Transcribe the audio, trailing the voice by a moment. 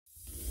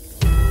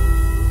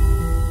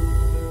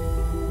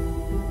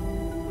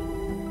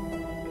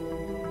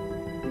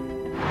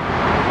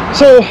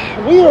So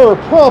we are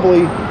probably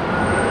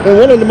in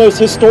one of the most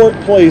historic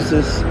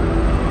places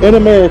in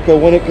America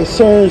when it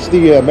concerns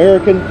the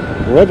American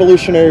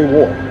Revolutionary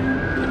War.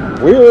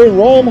 We're in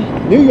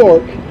Rome, New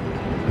York,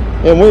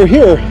 and we're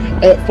here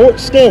at Fort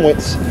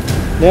Stanwix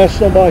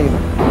National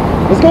Monument.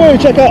 Let's go ahead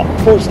and check out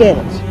Fort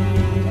Stanwix.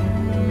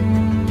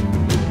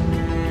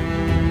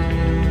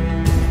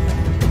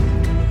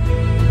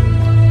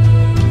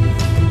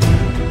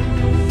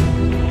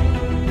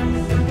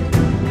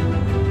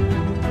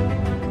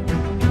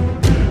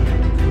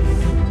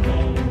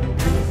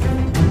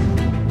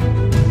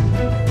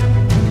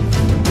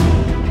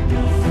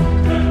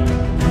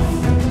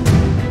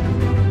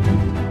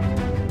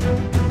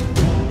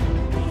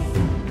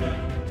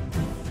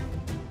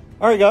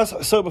 Alright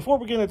guys, so before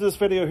we get into this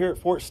video here at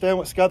Fort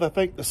Stanwix, got to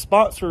thank the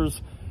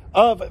sponsors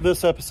of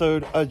this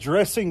episode,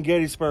 Addressing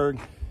Gettysburg.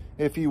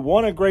 If you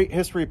want a great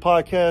history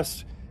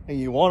podcast and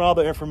you want all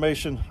the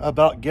information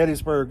about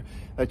Gettysburg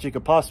that you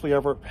could possibly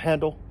ever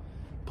handle,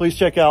 please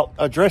check out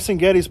Addressing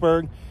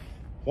Gettysburg,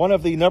 one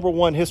of the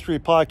 #1 history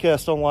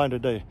podcasts online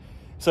today.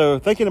 So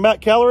thank you to Matt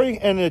Callery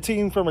and the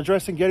team from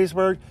Addressing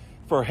Gettysburg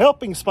for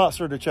helping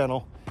sponsor the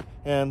channel.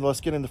 And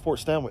let's get into Fort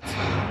Stanwix.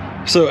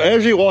 So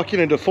as you walk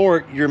into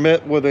Fort, you're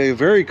met with a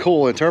very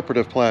cool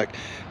interpretive plaque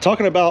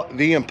talking about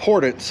the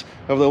importance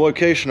of the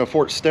location of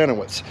Fort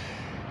Stanwix.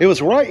 It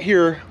was right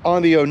here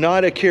on the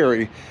Oneida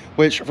Carry,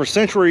 which for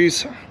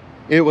centuries,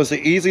 it was the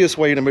easiest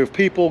way to move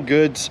people,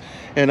 goods,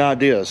 and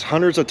ideas.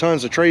 Hundreds of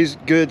tons of trade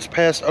goods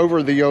passed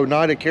over the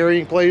Oneida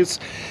carrying place,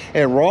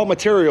 and raw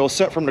materials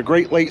sent from the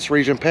Great Lakes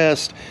region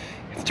passed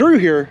through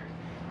here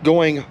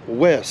going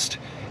west.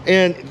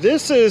 And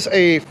this is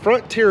a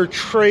frontier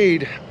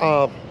trade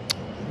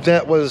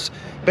that was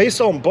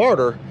based on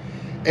barter,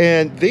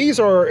 and these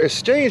are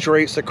exchange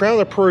rates the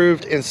Crown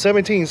approved in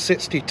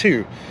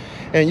 1762.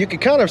 And you can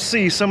kind of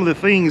see some of the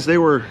things they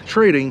were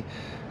trading: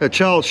 a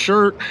child's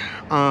shirt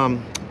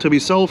to be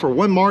sold for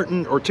 1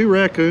 marten or 2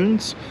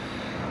 raccoons,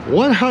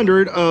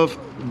 100 of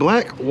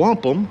black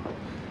wampum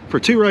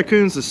for 2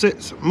 raccoons and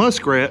 6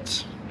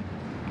 muskrats.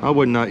 I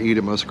would not eat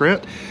a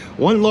muskrat.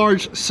 1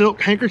 large silk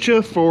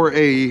handkerchief for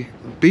a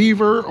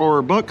beaver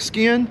or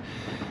buckskin.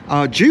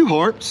 Jew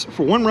harps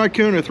for 1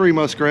 raccoon and 3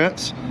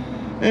 muskrats.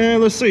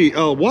 And let's see,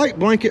 a white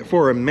blanket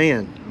for a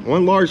man,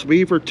 1 large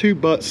beaver, 2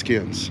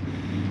 buckskins.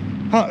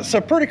 So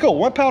pretty cool.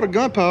 1 pound of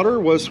gunpowder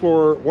was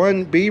for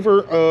 1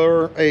 beaver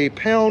or a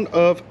pound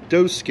of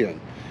doe skin.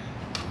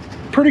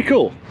 Pretty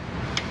cool.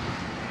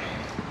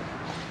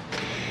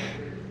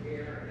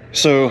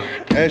 So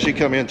as you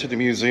come into the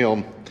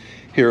museum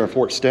here in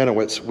Fort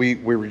Stanwix, we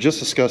were just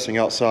discussing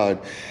outside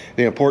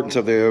the importance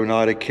of the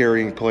Oneida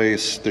carrying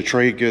place, the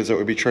trade goods that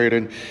would be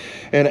traded.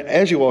 And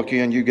as you walk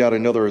in, you got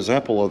another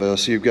example of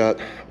this. You've got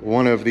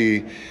one of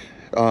the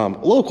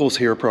locals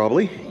here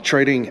probably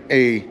trading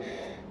a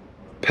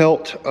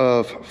pelt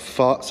of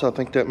fox, I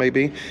think that may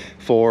be,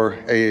 for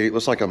a,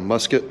 looks like a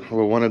musket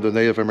with one of the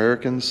Native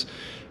Americans.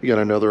 You got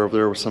another over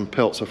there with some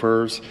pelts of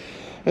furs.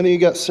 And then you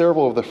got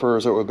several of the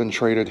furs that have been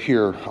traded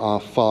here,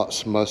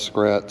 fox,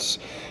 muskrats,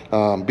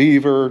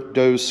 beaver,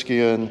 doe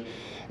skin,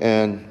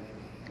 and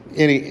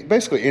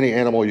basically any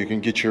animal you can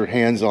get your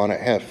hands on that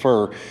have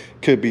fur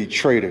could be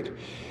traded.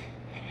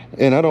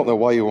 And I don't know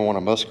why you would want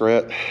a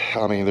muskrat.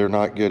 I mean, they're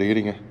not good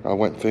eating, I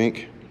wouldn't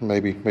think.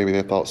 Maybe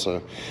they thought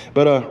so.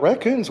 But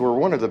raccoons were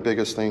one of the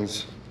biggest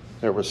things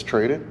that was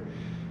traded,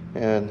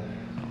 and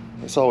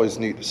it's always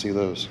neat to see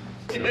those.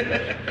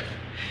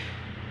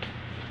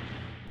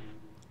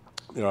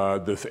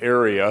 This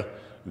area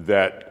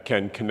that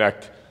can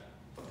connect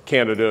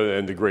Canada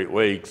and the Great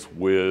Lakes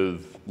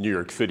with New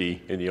York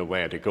City in the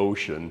Atlantic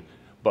Ocean.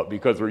 But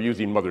because we're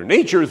using Mother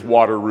Nature's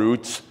water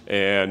routes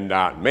and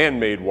not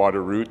man-made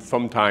water routes,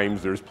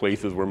 sometimes there's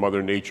places where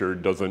Mother Nature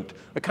doesn't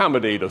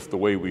accommodate us the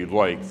way we'd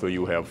like. So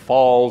you have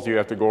falls you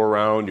have to go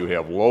around, you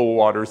have low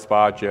water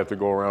spots you have to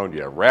go around,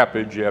 you have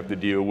rapids you have to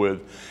deal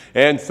with.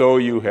 And so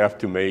you have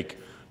to make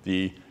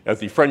the, as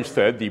the French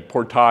said, the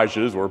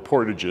portages or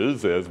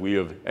portages, as we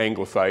have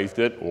anglicized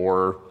it,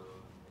 or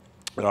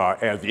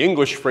as the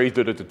English phrased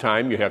it at the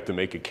time, you have to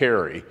make a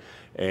carry.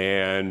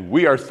 And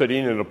we are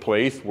sitting in a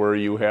place where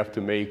you have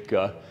to make,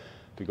 to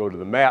go to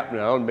the map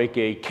now, and make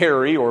a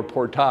carry or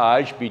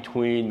portage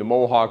between the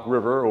Mohawk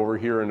River over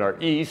here in our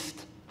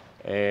east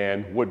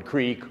and Wood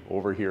Creek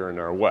over here in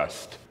our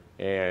west.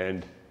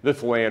 And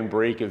this land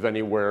break is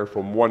anywhere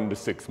from 1 to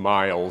 6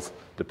 miles,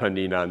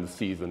 depending on the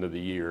season of the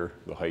year,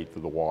 the height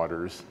of the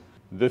waters.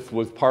 This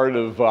was part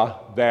of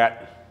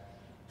that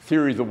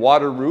series of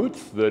water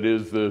routes that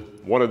is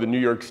one of the New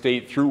York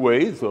State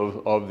thruways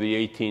of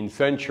the 18th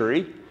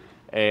century.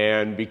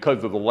 And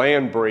because of the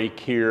land break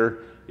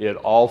here, it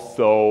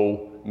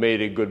also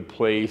made a good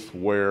place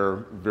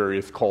where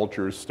various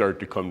cultures start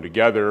to come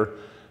together,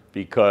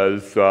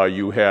 because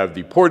you have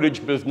the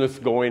portage business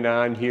going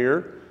on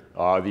here.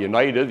 The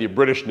Oneida, the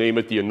British name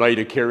it the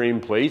Oneida carrying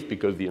place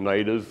because the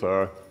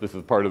Oneidas, this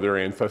is part of their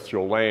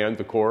ancestral land,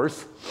 of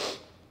course.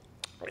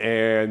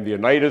 And the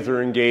Oneidas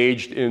are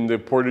engaged in the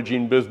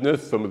portaging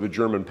business. Some of the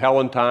German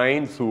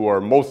Palatines, who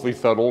are mostly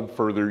settled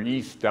further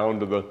east down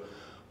to the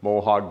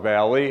Mohawk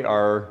Valley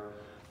are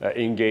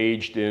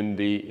engaged in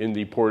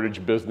the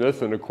portage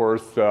business. And of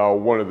course,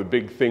 one of the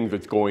big things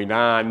that's going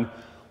on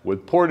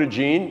with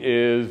portaging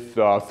is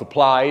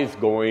supplies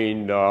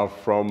going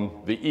from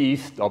the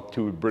east up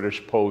to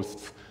British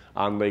posts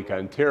on Lake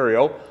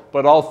Ontario.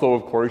 But also,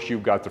 of course,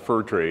 you've got the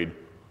fur trade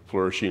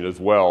flourishing as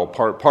well.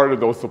 Part of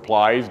those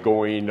supplies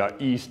going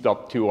east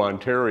up to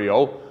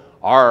Ontario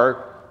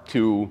are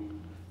to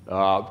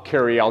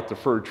carry out the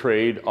fur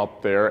trade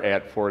up there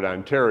at Fort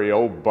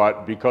Ontario,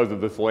 but because of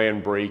this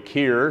land break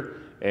here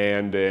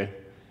and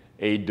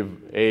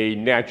a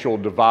natural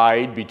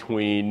divide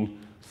between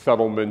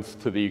settlements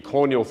to the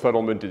colonial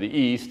settlement to the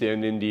east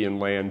and Indian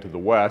land to the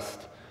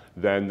west,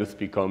 then this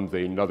becomes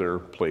another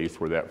place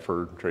where that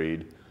fur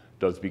trade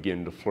does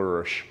begin to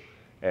flourish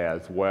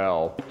as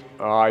well.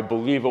 I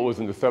believe it was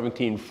in the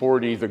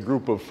 1740s, a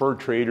group of fur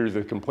traders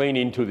are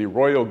complaining to the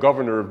royal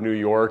governor of New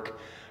York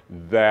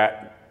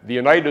that the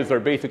Oneidas are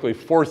basically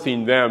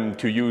forcing them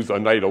to use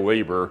Oneida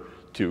labor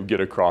to get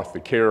across the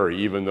Carry,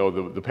 even though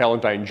the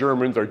Palatine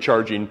Germans are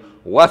charging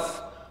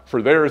less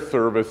for their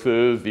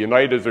services. The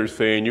Oneidas are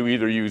saying you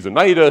either use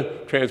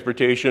Oneida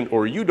transportation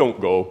or you don't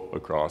go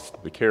across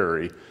the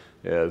Carry.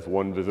 As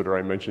one visitor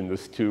I mentioned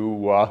this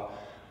to,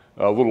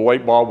 a little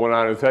light bulb went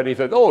on his head and he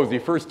said, "Oh, it's the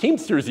first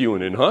Teamsters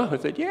Union, huh?" I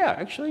said, "Yeah,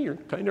 actually, you're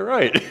kind of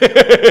right."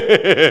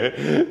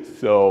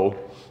 So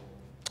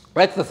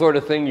that's the sort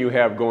of thing you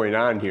have going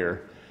on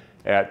here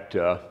at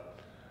the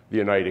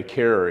Oneida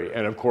Carry.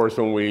 And of course,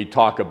 when we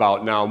talk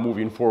about now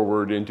moving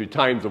forward into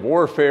times of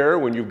warfare,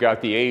 when you've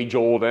got the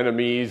age-old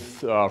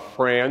enemies,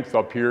 France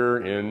up here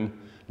in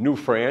New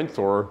France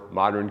or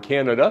modern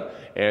Canada,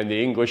 and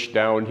the English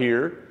down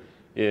here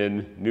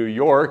in New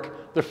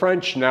York, the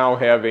French now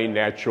have a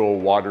natural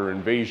water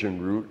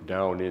invasion route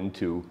down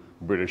into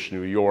British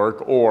New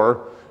York,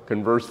 or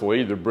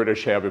conversely, the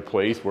British have a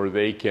place where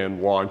they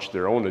can launch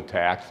their own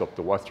attacks up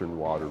the western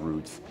water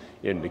routes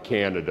into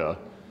Canada.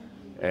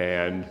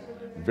 And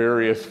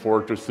various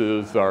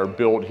fortresses are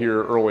built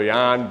here early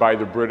on by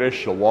the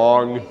British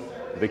along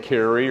the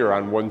Carry or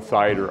on one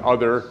side or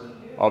other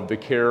of the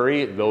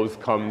Carry. Those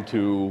come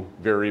to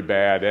very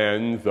bad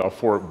ends,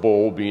 Fort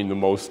Bull being the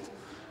most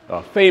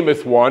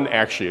famous one,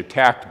 actually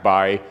attacked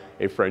by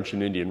a French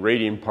and Indian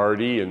raiding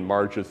party in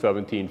March of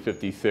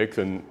 1756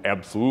 and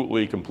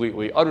absolutely,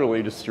 completely,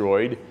 utterly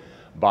destroyed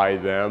by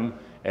them.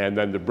 And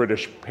then the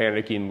British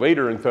panicking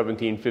later in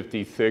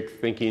 1756,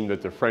 thinking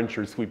that the French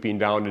are sweeping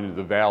down into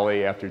the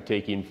valley after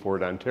taking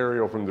Fort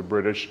Ontario from the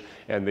British,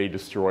 and they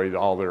destroy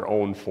all their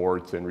own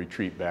forts and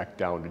retreat back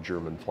down to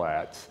German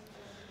Flats.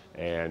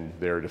 And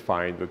they're to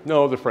find that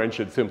no, the French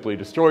had simply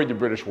destroyed the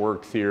British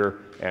works here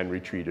and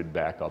retreated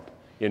back up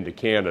into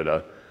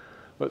Canada.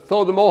 But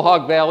so the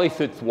Mohawk Valley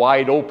sits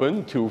wide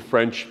open to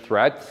French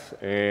threats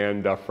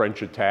and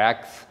French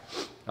attacks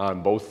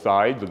on both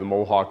sides of the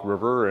Mohawk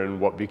River and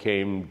what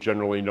became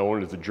generally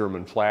known as the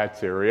German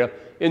Flats area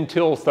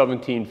until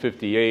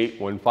 1758,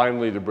 when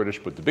finally the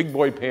British put the big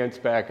boy pants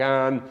back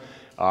on,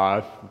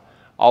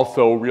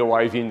 also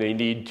realizing they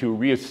need to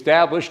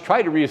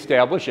try to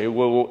reestablish a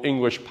little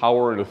English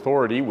power and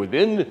authority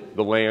within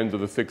the lands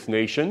of the Six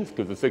Nations,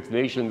 because the Six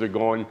Nations are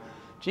going,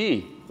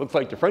 gee, looks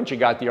like the French have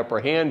got the upper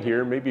hand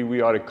here. Maybe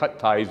we ought to cut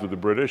ties with the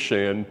British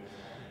and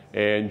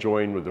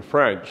join with the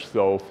French.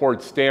 So Fort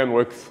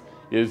Stanwix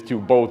is to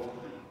both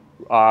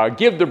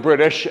give the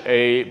British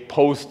a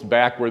post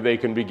back where they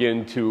can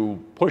begin to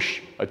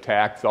push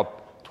attacks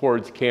up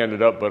towards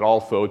Canada, but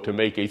also to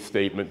make a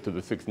statement to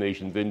the Six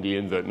Nations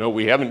Indians that, no,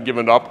 we haven't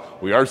given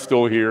up. We are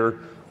still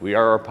here. We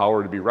are a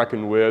power to be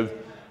reckoned with.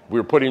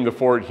 We're putting the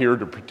fort here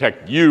to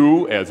protect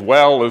you as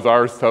well as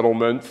our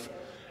settlements.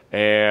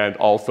 And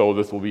also,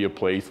 this will be a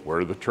place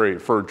where the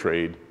fur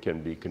trade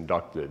can be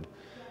conducted.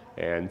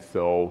 And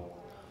so,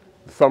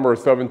 the summer of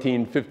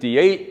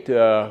 1758,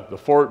 the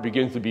fort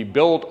begins to be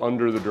built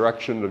under the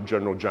direction of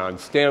General John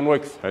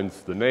Stanwix, hence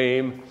the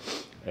name.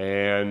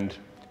 And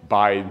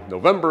by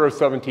November of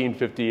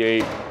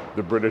 1758,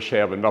 the British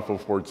have enough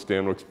of Fort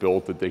Stanwix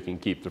built that they can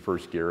keep the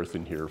first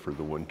garrison here for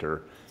the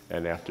winter.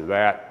 And after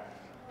that,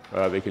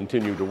 they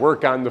continue to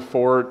work on the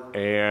fort,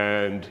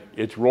 and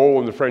its role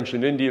in the French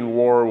and Indian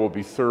War will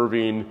be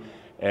serving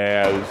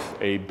as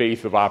a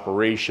base of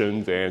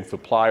operations and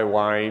supply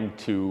line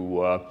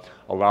to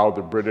allow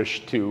the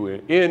British to,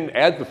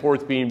 as the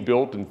fort's being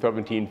built in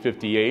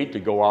 1758, to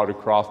go out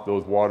across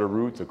those water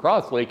routes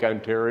across Lake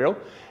Ontario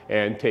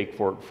and take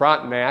Fort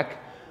Frontenac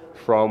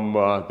from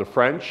the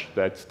French,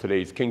 that's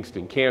today's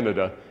Kingston,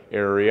 Canada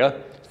area.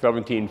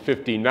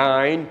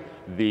 1759,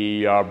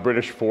 the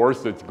British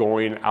force that's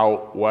going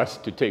out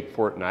west to take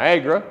Fort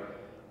Niagara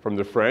from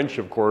the French,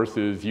 of course,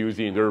 is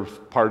using their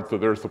parts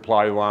of their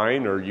supply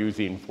line or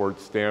using Fort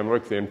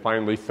Stanwix. And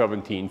finally,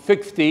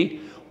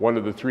 1760, one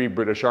of the three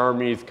British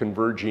armies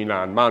converging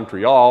on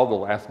Montreal, the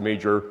last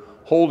major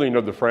holding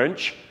of the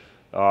French,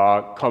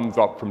 comes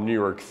up from New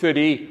York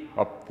City,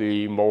 up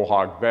the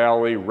Mohawk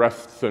Valley,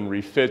 rests and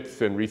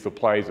refits and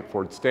resupplies at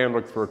Fort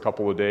Stanwix for a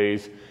couple of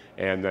days,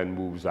 and then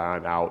moves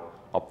on out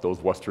up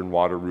those western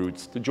water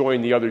routes to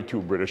join the other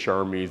two British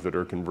armies that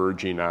are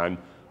converging on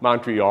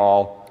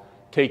Montreal,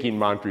 taking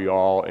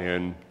Montreal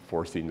and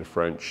forcing the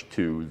French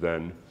to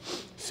then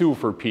sue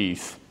for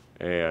peace.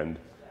 And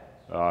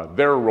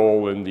their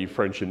role in the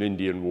French and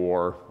Indian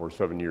War, or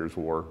 7 Years'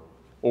 War,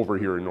 over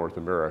here in North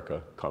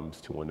America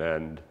comes to an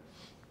end.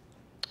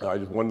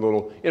 Just one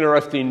little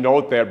interesting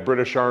note, that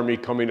British Army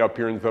coming up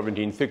here in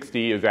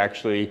 1760 is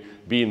actually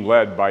being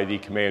led by the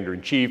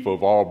Commander-in-Chief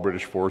of all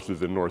British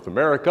forces in North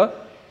America,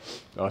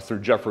 Sir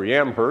Geoffrey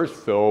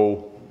Amherst.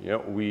 So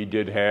we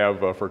did have,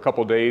 for a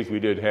couple days, we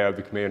did have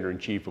the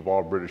Commander-in-Chief of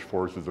all British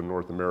forces in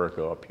North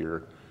America up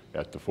here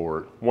at the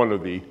fort. One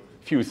of the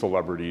few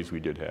celebrities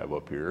we did have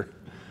up here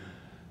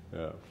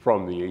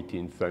from the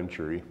 18th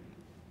century.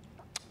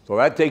 So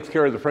that takes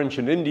care of the French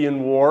and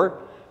Indian War.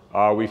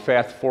 We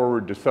fast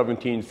forward to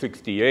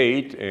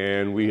 1768,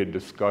 and we had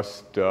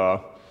discussed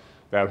that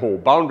whole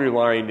boundary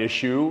line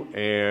issue,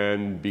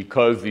 and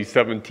because the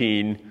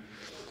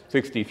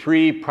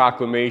 1763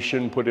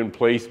 proclamation put in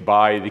place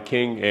by the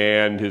king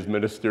and his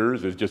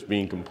ministers is just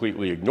being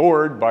completely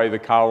ignored by the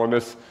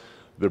colonists,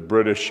 the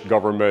British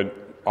government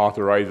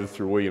authorizes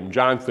Sir William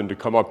Johnson to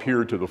come up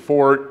here to the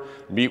fort,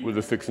 meet with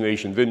the Six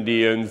Nations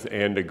Indians,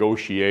 and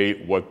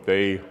negotiate what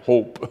they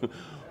hope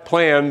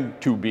plan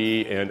to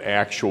be an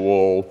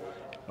actual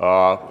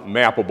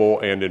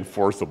mappable and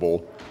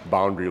enforceable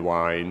boundary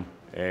line.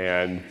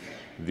 And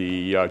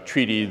the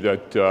treaty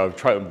that,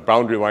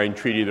 boundary line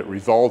treaty that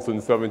results in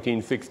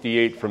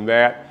 1768 from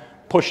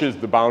that pushes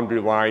the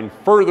boundary line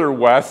further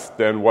west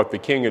than what the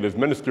king and his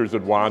ministers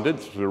had wanted.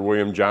 Sir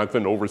William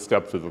Johnson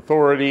oversteps his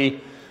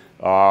authority,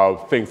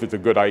 thinks it's a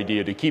good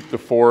idea to keep the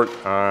fort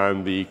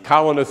on the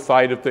colonist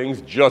side of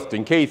things just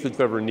in case it's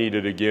ever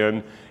needed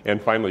again, and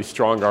finally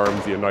strong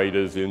arms the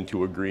Oneidas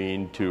into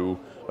agreeing to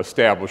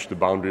establish the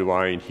boundary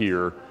line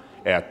here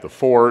at the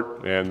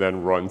fort, and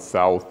then run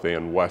south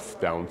and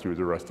west down through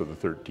the rest of the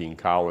 13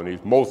 colonies,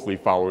 mostly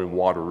following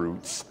water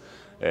routes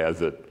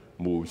as it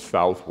moves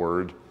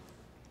southward.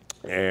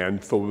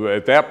 And so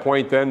at that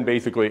point then,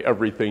 basically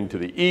everything to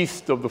the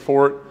east of the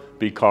fort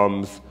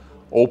becomes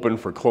open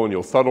for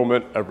colonial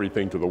settlement.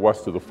 Everything to the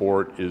west of the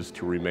fort is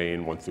to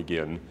remain once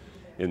again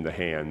in the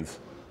hands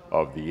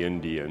of the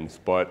Indians.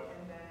 But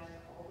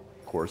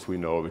of course we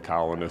know the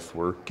colonists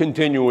were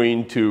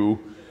continuing to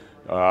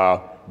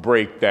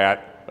break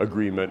that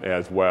agreement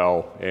as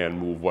well and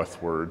move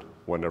westward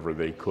whenever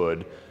they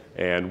could.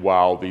 And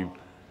while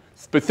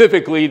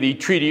specifically the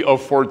Treaty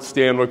of Fort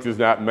Stanwix is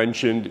not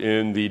mentioned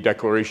in the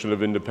Declaration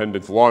of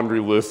Independence laundry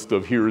list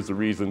of here's the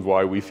reasons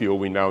why we feel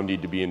we now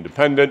need to be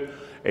independent,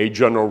 a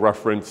general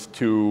reference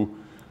to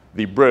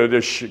the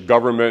British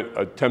government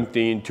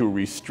attempting to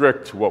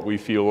restrict what we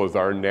feel is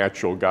our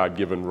natural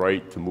God-given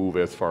right to move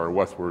as far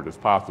westward as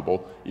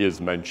possible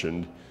is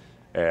mentioned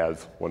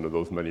as one of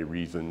those many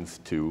reasons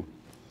to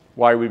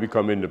why we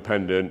become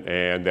independent,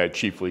 and that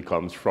chiefly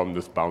comes from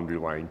this boundary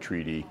line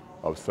treaty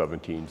of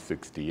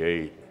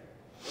 1768.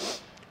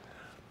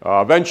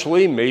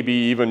 Eventually, maybe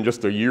even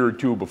just a year or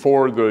two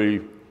before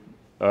the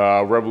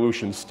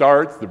revolution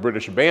starts, the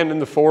British abandon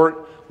the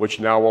fort,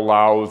 which now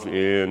allows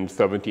in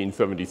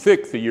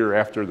 1776, a year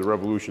after the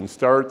revolution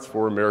starts,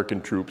 for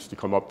American troops to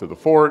come up to the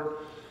fort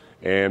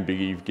and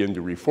begin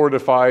to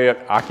refortify it,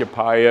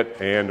 occupy it,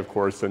 and of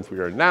course, since we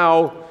are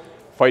now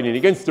fighting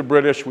against the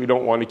British, we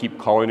don't want to keep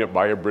calling it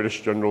by a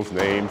British general's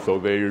name, so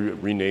they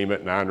rename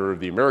it in honor of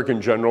the American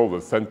general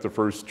that sent the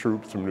first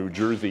troops from New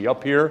Jersey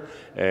up here,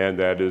 and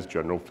that is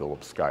General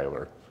Philip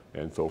Schuyler.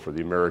 And so for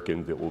the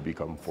Americans, it will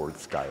become Fort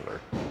Schuyler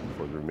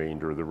for the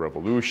remainder of the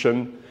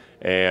Revolution.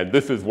 And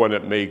this is when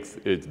it makes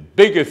its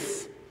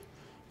biggest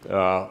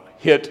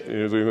hit,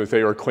 as we would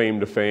say, or claim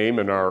to fame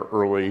in our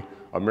early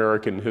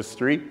American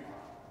history.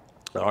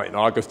 In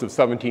August of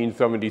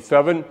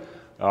 1777,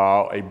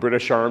 a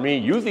British army,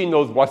 using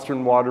those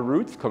western water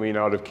routes coming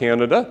out of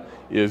Canada,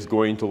 is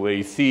going to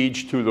lay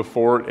siege to the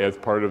fort as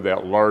part of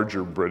that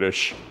larger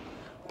British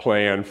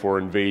plan for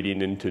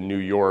invading into New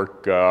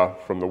York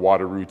from the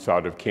water routes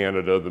out of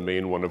Canada. The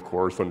main one, of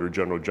course, under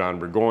General John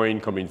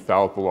Burgoyne, coming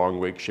south along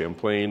Lake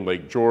Champlain,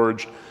 Lake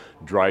George,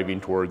 driving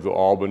towards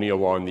Albany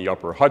along the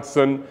upper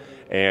Hudson,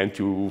 and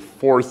to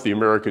force the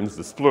Americans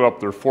to split up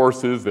their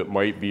forces that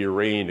might be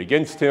arraying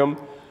against him.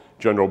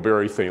 General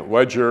Barry St.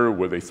 Ledger,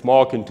 with a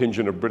small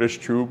contingent of British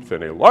troops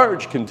and a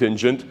large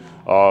contingent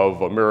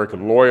of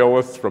American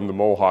loyalists from the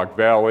Mohawk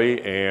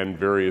Valley and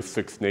various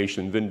Six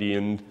Nations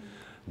Indian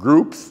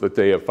groups that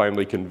they have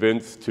finally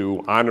convinced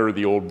to honor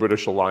the old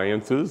British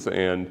alliances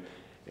and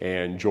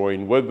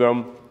join with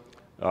them,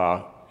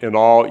 in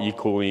all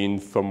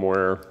equaling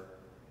somewhere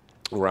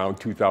around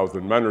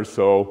 2,000 men or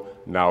so,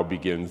 now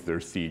begins their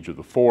siege of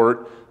the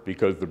fort,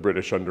 because the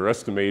British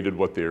underestimated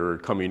what they were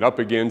coming up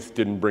against,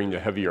 didn't bring the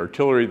heavy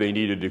artillery they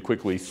needed to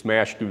quickly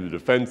smash through the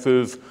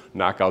defenses,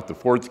 knock out the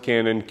fort's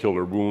cannon, kill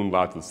or wound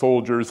lots of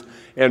soldiers,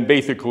 and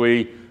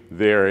basically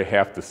they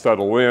have to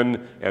settle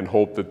in and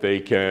hope that they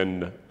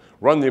can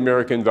run the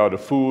Americans out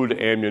of food,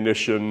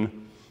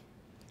 ammunition,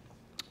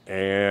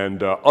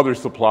 and other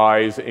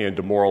supplies, and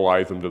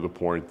demoralize them to the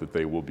point that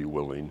they will be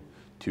willing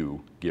to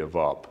give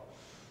up.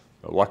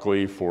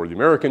 Luckily for the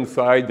American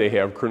side, they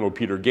have Colonel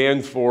Peter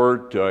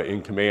Gansfort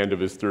in command of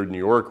his 3rd New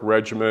York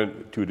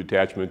Regiment, 2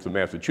 detachments of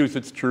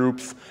Massachusetts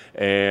troops,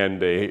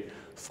 and a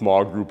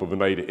small group of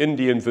Oneida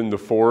Indians in the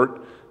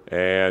fort.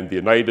 And the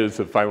Oneidas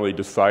have finally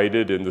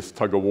decided in this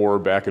tug-of-war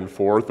back and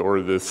forth,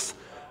 or this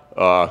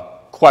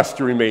quest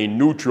to remain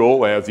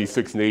neutral, as the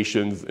Six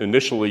Nations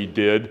initially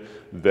did,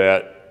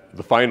 that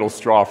the final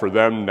straw for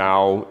them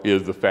now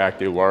is the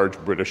fact a large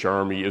British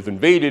army is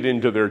invaded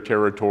into their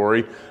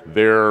territory.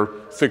 Their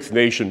Six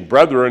Nation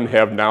brethren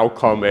have now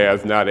come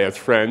as, not as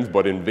friends,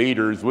 but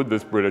invaders with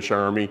this British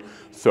army.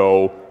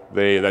 So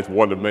that's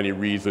one of many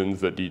reasons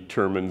that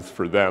determines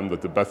for them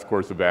that the best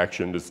course of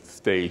action is to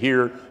stay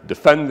here,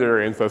 defend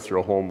their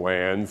ancestral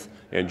homelands,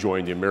 and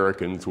join the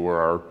Americans who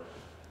are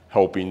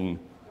helping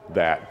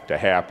that to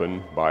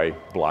happen by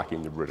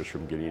blocking the British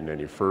from getting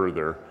any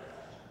further.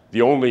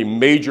 The only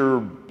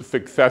major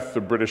success the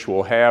British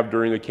will have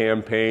during the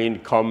campaign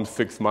comes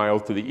 6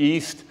 miles to the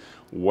east,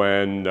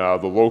 when the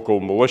local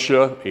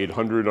militia,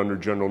 800 under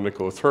General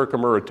Nicholas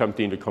Herkimer,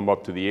 attempting to come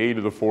up to the aid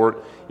of the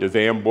fort, is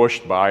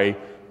ambushed by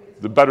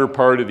the better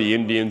part of the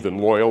Indians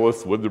and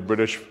Loyalists with the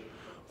British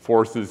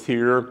forces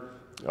here.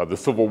 The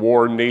Civil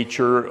War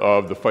nature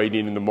of the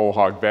fighting in the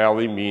Mohawk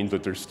Valley means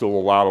that there's still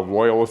a lot of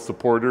Loyalist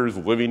supporters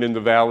living in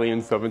the valley in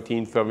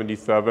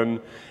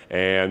 1777,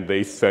 and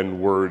they send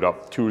word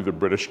up to the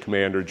British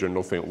commander,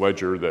 General St.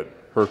 Leger, that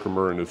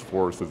Herkimer and his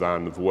force is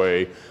on his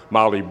way.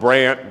 Molly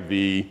Brant,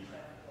 the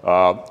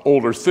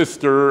older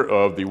sister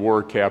of the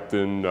war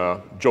captain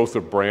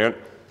Joseph Brant,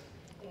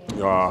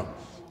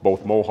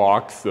 both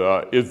Mohawks,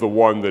 is the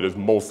one that is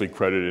mostly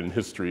credited in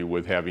history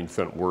with having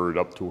sent word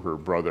up to her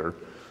brother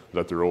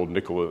that their old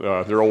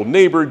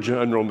neighbor,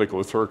 General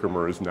Nicholas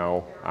Herkimer, is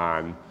now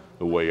on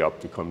the way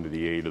up to come to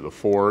the aid of the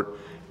fort.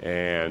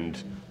 And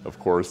of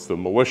course, the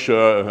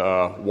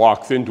militia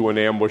walks into an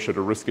ambush at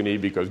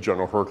Oriskany because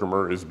General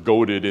Herkimer is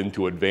goaded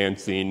into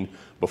advancing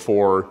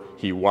before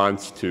he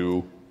wants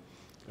to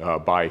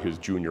by his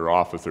junior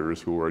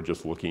officers, who are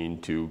just looking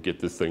to get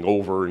this thing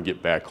over and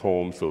get back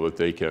home so that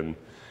they can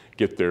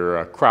get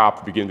their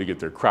begin to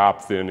get their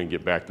crops in and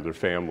get back to their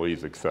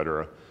families, et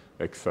cetera,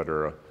 et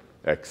cetera,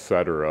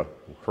 etc.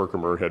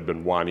 Herkimer had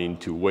been wanting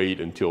to wait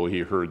until he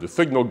heard the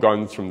signal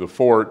guns from the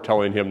fort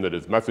telling him that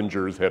his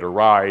messengers had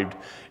arrived,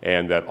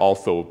 and that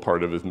also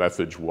part of his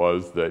message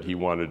was that he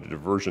wanted a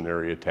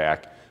diversionary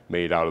attack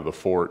made out of the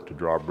fort to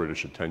draw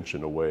British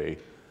attention away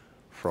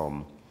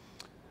from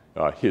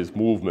his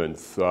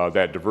movements.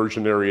 That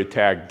diversionary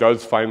attack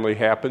does finally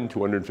happen.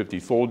 250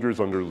 soldiers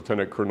under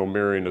Lieutenant Colonel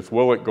Marion S.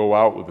 Willett go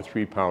out with a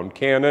 3-pound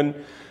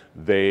cannon.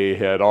 They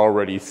had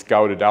already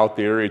scouted out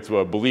the area. It's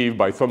believed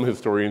by some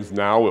historians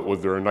now it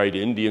was their Oneida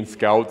Indian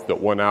scouts that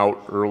went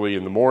out early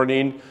in the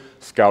morning,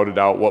 scouted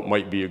out what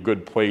might be a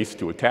good place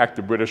to attack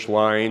the British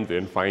lines,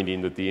 and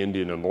finding that the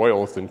Indian and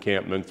Loyalist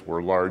encampments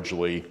were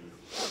largely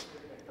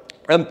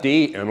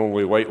empty and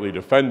only lightly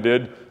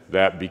defended,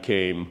 that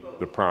became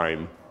the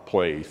prime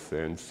place.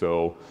 And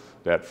so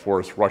that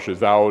force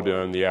rushes out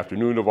on the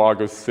afternoon of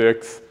August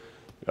 6th,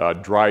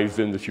 drives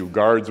in, the few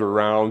guards are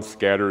around,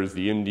 scatters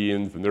the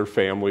Indians and their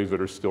families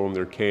that are still in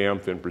their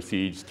camp, and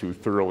proceeds to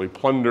thoroughly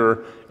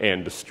plunder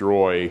and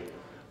destroy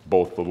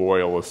both the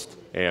Loyalist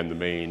and the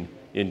main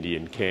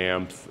Indian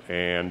camps.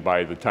 And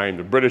by the time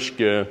the British,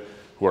 who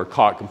are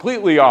caught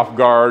completely off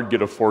guard,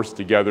 get a force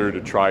together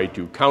to try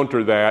to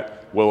counter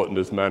that, Willett and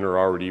his men are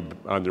already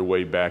on their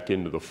way back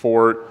into the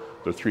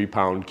fort. The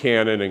 3-pound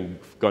cannon and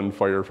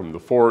gunfire from the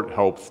fort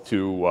helps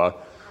to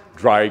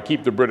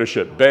keep the British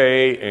at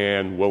bay,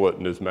 and Willett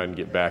and his men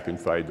get back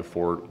inside the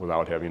fort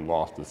without having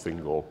lost a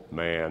single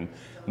man.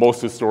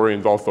 Most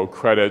historians also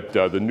credit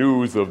the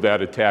news of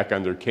that attack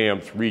on their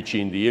camps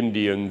reaching the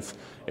Indians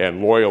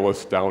and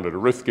Loyalists down at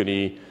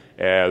Oriskany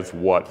as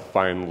what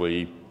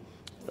finally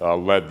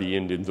led the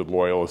Indians and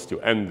Loyalists to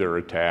end their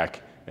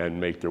attack and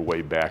make their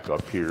way back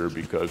up here,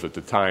 because at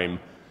the time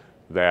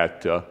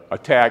that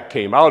attack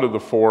came out of the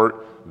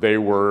fort, they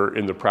were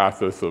in the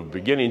process of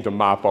beginning to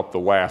mop up the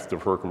last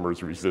of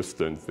Herkimer's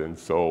resistance. And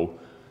so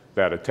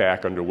that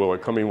attack under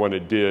Willett, coming when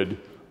it did,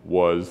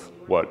 was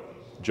what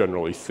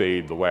generally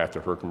saved the last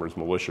of Herkimer's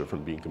militia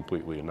from being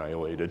completely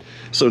annihilated.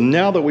 So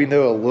now that we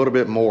know a little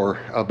bit more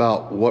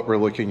about what we're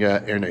looking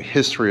at and the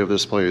history of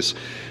this place,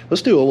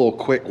 let's do a little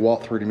quick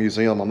walk through the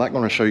museum. I'm not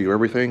going to show you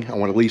everything. I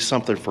want to leave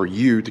something for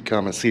you to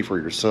come and see for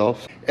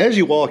yourself. As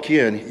you walk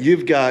in,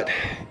 you've got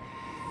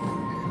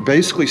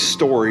basically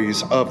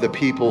stories of the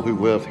people who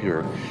live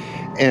here,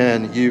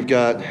 and you've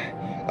got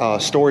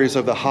stories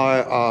of the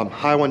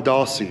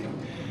Highwandasi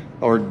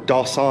or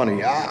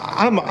Dawsani.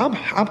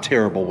 I'm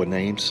terrible with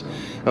names,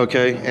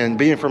 okay? And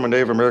being from a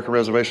Native American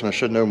reservation, I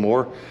should know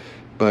more,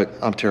 but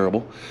I'm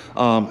terrible.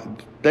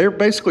 They're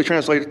basically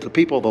translated to the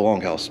people of the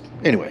Longhouse.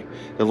 Anyway,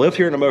 they live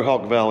here in the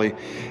Mohawk Valley,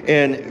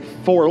 and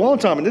for a long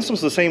time, and this was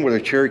the same with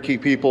the Cherokee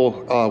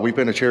people. We've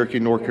been to Cherokee,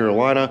 North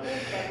Carolina,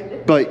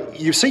 but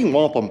you've seen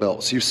wampum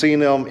belts. You've seen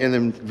them in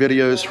the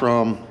videos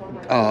from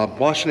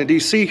Washington,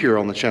 D.C. here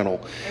on the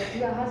channel.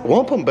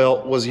 Wampum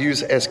belt was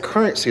used as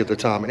currency at the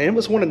time, and it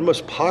was one of the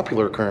most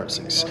popular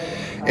currencies.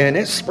 And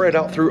it spread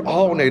out through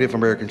all Native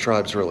American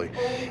tribes, really.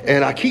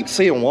 And I keep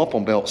seeing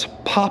wampum belts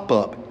pop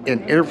up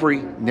in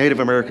every Native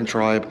American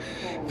tribe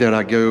that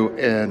I go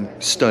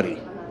and study.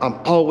 I'm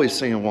always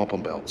seeing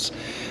wampum belts.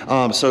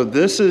 So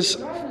this is,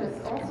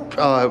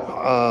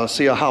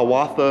 see a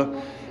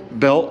Hiawatha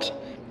belt.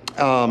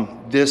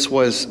 This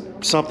was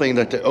something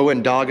that the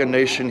Onondaga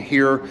Nation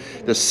here,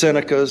 the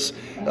Senecas,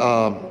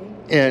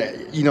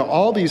 and you know,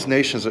 all these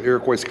nations of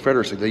Iroquois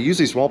Confederacy, they use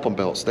these wampum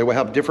belts. They would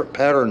have different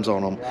patterns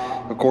on them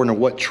according to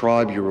what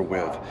tribe you were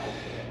with.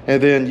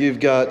 And then you've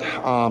got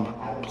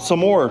some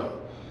more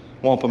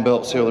wampum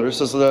belts here. This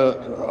is the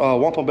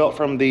wampum belt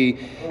from the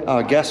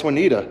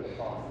Gaswanita.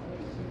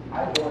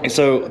 And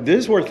so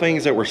these were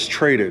things that were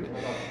traded.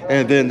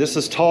 And then this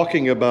is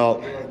talking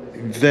about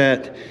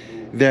that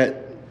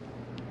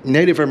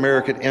Native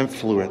American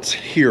influence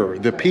here,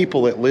 the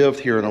people that lived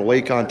here in the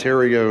Lake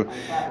Ontario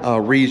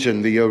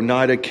region, the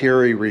Oneida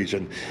Carey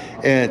region,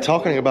 and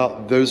talking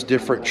about those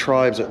different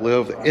tribes that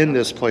lived in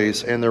this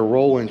place and their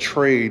role in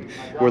trade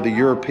with the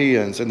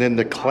Europeans, and then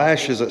the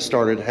clashes that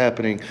started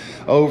happening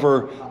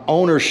over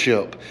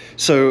ownership.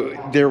 So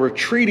there were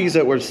treaties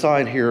that were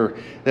signed here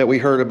that we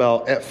heard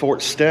about at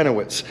Fort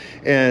Stanwix,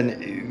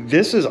 and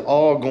this is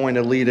all going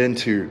to lead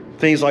into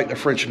things like the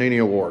French and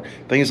Indian War,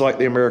 things like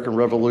the American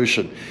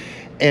Revolution.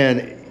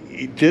 And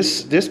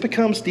this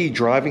becomes the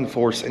driving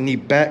force and the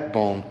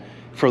backbone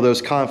for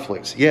those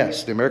conflicts.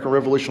 Yes, the American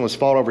Revolution was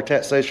fought over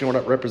taxation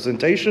without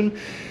representation,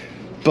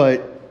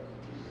 but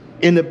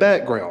in the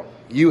background,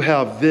 you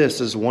have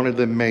this as one of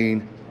the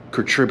main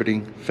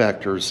contributing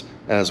factors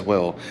as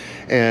well.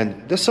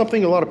 And that's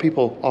something a lot of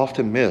people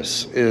often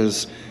miss,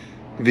 is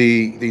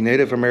the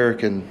Native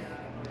American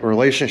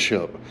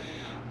relationship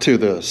to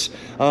this.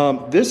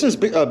 This is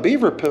a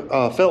beaver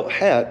felt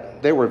hat.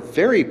 They were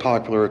very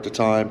popular at the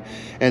time,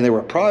 and they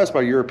were prized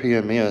by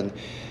European men.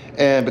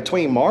 And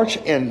between March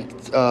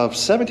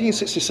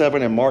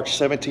 1767 and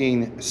March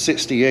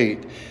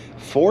 1768,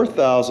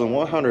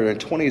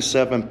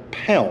 4,127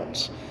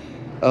 pounds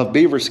of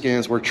beaver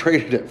skins were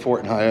traded at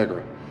Fort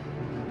Niagara.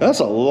 That's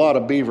a lot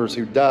of beavers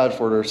who died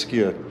for their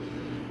skin.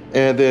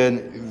 And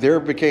then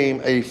there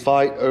became a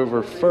fight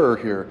over fur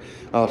here.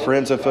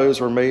 Friends and foes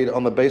were made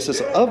on the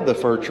basis of the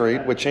fur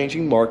trade. With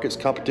changing markets,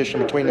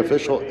 competition between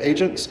official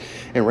agents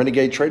and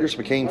renegade traders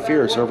became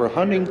fierce. Over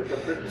hunting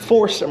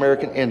forced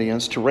American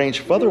Indians to range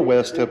further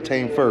west to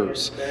obtain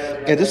furs.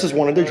 And this is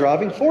one of the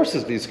driving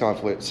forces of these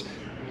conflicts.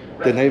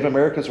 The Native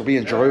Americans were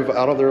being drove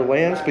out of their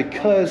lands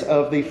because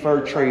of the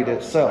fur trade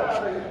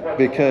itself.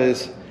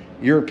 Because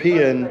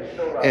European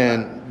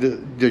and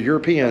the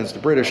Europeans, the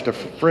British, the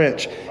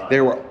French,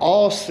 they were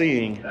all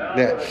seeing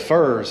that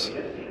furs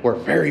were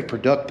very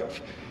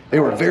productive. They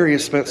were very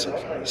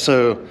expensive.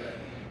 So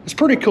it's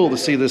pretty cool to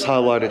see this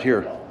highlighted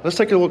here. Let's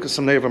take a look at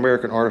some Native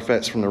American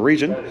artifacts from the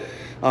region.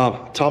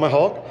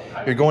 Tomahawk,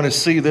 you're going to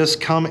see this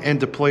come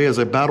into play as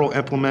a battle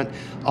implement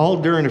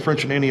all during the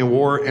French and Indian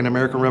War and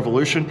American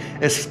Revolution,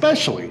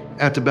 especially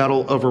at the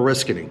Battle of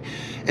Oriskany.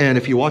 And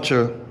if you watch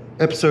an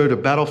episode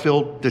of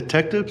Battlefield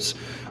Detectives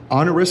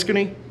on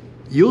Oriskany,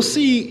 you'll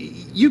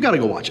see, you got to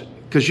go watch it,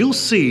 because you'll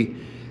see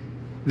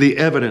the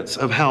evidence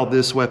of how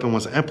this weapon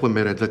was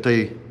implemented that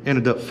they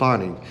ended up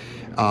finding,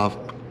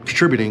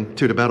 contributing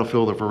to the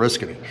battlefield of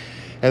Oriskany.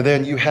 And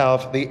then you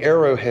have the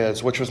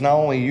arrowheads, which was not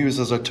only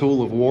used as a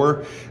tool of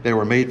war, they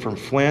were made from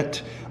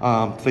flint.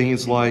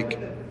 Things like,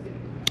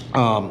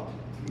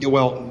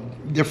 well,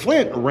 the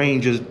flint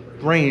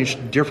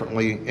ranged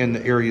differently in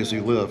the areas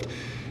you lived.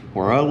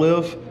 Where I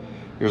live,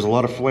 there's a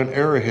lot of flint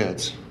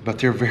arrowheads, but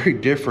they're very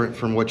different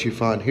from what you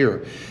find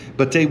here.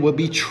 But they will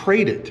be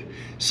traded.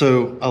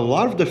 So a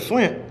lot of the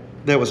flint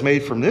that was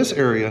made from this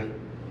area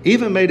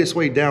even made its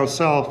way down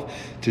south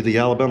to the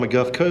Alabama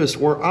Gulf Coast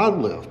where I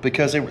live,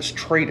 because it was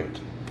traded.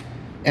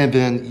 And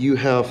then you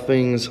have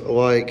things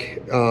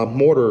like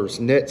mortars,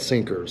 net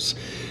sinkers,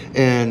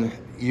 and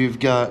you've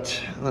got,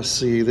 let's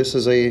see, this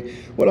is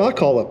what I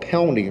call a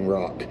pounding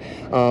rock,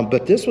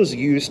 but this was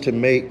used to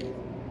make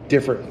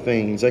different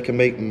things. They can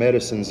make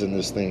medicines in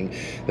this thing.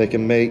 They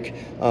can make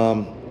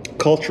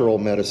cultural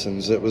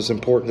medicines that was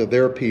important to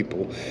their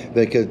people.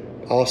 They could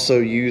also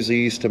use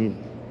these to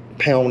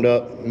pound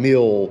up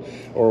meal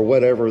or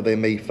whatever they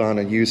may find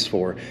a use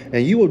for.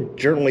 And you will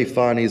generally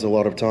find these a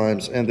lot of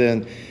times. And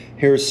then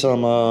here's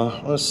some,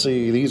 let's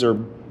see, these are,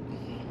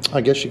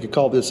 I guess you could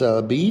call this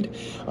a bead,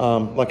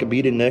 like a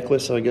beaded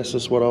necklace, I guess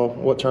is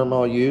what term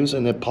I'll use,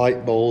 and then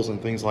pipe bowls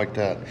and things like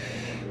that.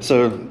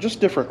 So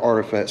just different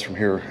artifacts from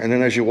here. And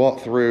then as you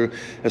walk through,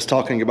 it's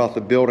talking about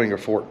the building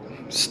of Fort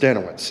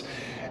Stanwix.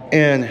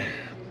 And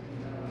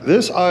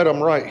this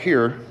item right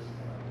here,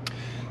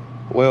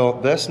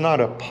 well, that's not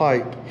a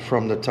pipe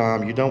from the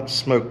time. You don't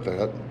smoke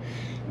that.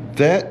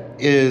 That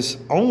is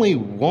only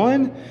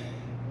one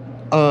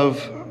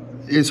of,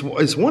 is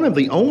one of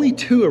the only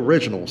two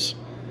originals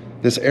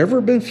that's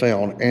ever been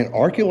found in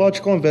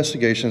archaeological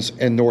investigations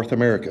in North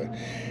America.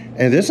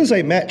 And this is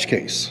a match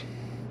case.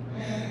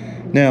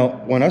 Now,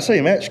 when I say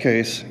match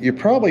case, you're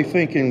probably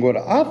thinking what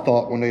I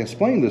thought when they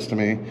explained this to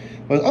me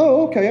was,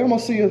 oh, okay, I'm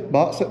gonna see a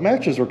box that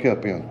matches were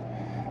kept in.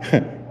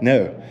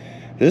 No,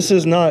 this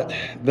is not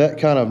that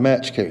kind of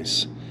match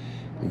case.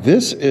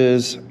 This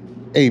is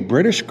a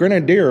British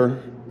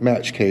Grenadier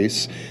match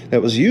case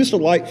that was used to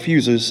light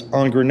fuses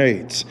on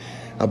grenades.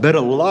 I bet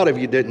a lot of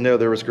you didn't know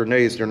there was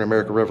grenades during the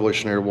American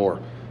Revolutionary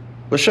War.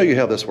 Let's show you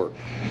how this worked.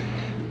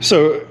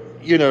 So,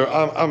 you know,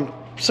 I'm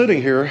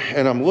sitting here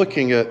and I'm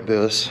looking at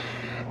this,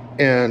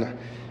 and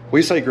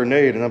we say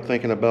grenade, and I'm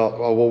thinking about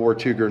a World War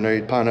II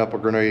grenade, pineapple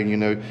grenade, you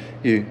know,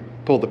 you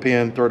pull the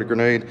pin, throw the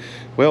grenade.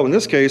 Well, in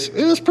this case,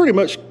 it's pretty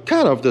much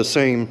kind of the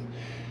same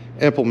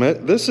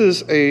implement. This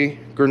is a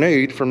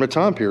grenade from the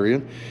time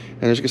period,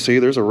 and as you can see,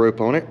 there's a rope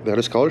on it that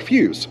is called a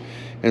fuse.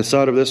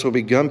 Inside of this will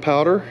be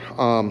gunpowder.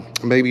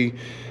 Maybe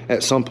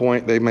at some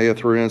point they may have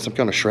thrown in some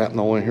kind of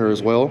shrapnel in here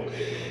as well.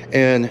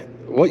 And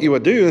what you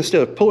would do,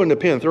 instead of pulling the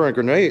pin, throwing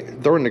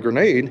the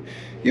grenade,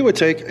 you would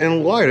take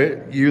and light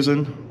it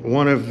using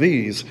one of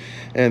these.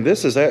 And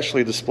this is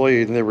actually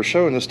displayed, and they were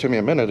showing this to me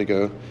a minute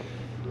ago.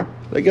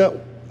 They got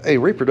a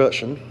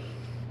reproduction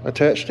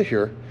attached to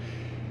here,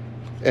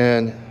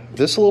 and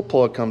this little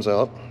plug comes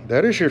out.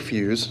 That is your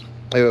fuse.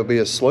 It will be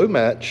a slow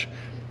match.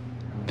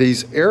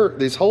 These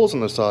holes on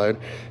the side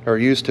are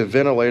used to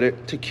ventilate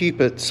it, to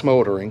keep it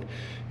smoldering.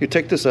 You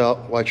take this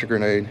out, light your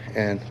grenade,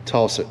 and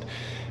toss it.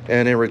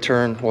 And in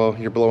return, well,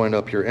 you're blowing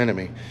up your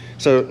enemy.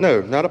 So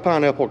no, not a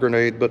pineapple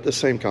grenade, but the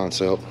same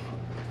concept.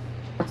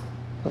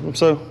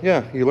 So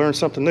yeah, you learned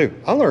something new.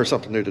 I learned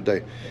something new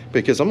today,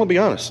 because I'm gonna be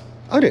honest,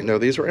 I didn't know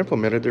these were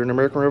implemented during the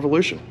American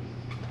Revolution.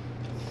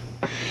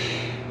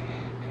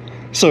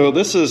 So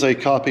this is a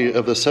copy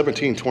of the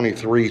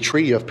 1723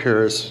 Treaty of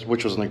Paris,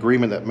 which was an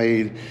agreement that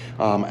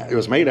it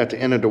was made at the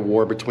end of the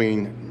war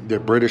between the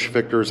British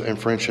victors and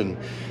French and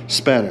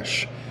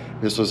Spanish.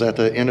 This was at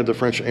the end of the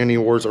French and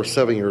Indian Wars, or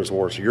 7 Years'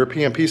 War. So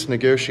European peace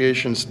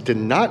negotiations did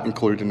not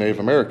include the Native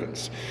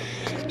Americans.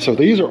 So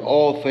these are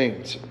all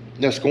things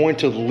that's going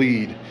to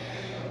lead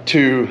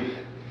to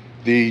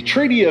the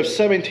Treaty of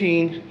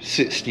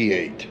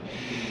 1768.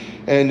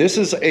 And this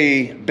is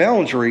a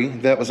boundary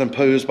that was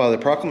imposed by the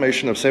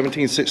Proclamation of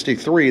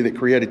 1763 that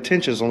created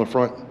tensions on the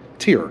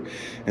frontier.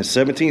 In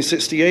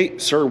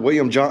 1768, Sir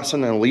William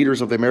Johnson and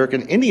leaders of the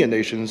American Indian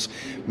nations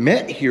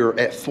met here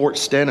at Fort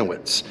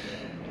Stanwix.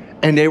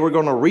 And they were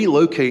going to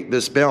relocate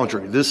this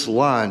boundary, this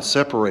line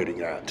separating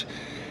that.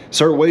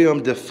 Sir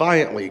William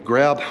defiantly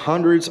grabbed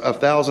hundreds of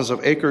thousands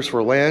of acres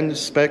for land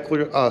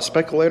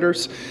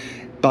speculators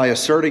by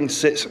asserting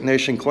Six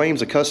Nation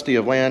claims of custody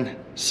of land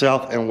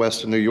south and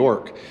west of New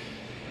York.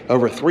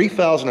 Over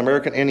 3,000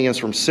 American Indians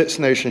from Six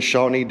Nations,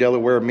 Shawnee,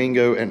 Delaware,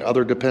 Mingo, and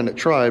other dependent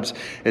tribes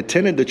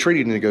attended the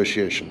treaty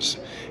negotiations.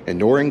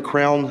 Ignoring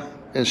Crown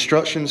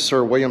instructions,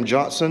 Sir William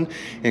Johnson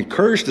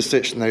encouraged the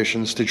Six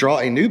Nations to draw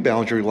a new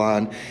boundary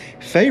line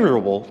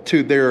favorable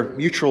to their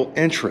mutual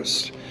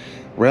interests.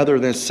 Rather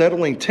than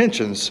settling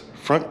tensions,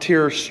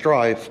 frontier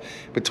strife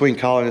between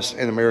colonists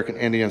and American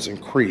Indians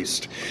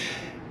increased.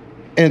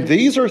 And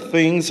these are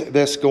things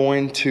that's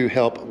going to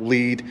help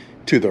lead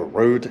to the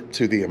road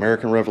to the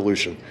American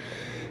Revolution.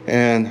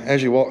 And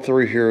as you walk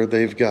through here,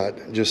 they've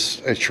got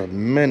just a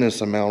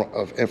tremendous amount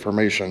of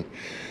information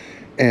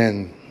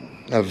and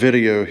a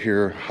video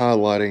here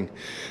highlighting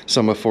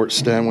some of Fort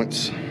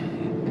Stanwix.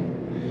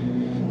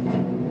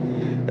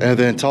 And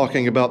then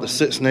talking about the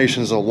Six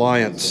Nations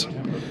Alliance.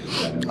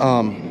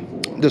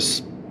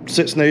 This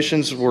Six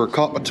Nations were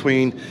caught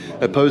between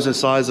opposing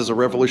sides as the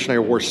Revolutionary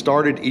War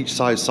started. Each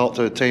side sought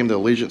to attain the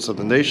allegiance of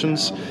the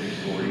nations.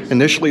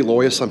 Initially,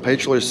 loyalists and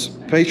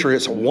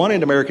patriots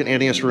wanted American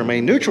Indians to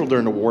remain neutral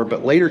during the war,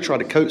 but later tried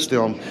to coax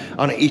them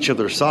on each of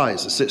their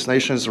sides. The Six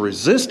Nations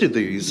resisted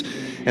these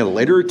and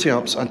later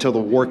attempts until the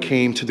war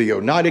came to the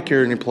Oneida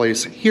carrying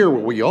place here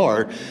where we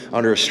are.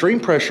 Under extreme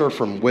pressure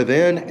from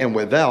within and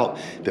without,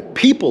 the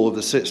people of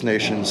the Six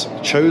Nations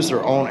chose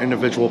their own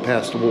individual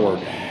paths to war.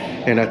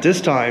 And at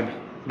this time,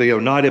 the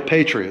Oneida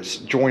Patriots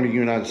joined the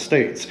United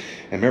States,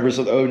 and members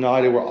of the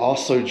Oneida were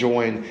also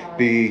joined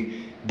the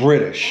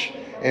British.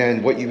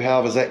 And what you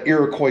have is that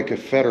Iroquois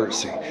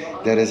Confederacy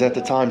that is at the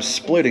time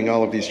splitting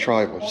all of these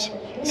tribes.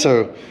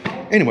 So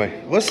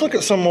anyway, let's look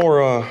at some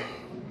more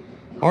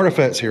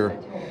artifacts here.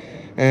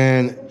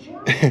 And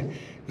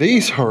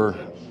these are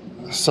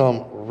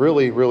some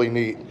really, really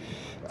neat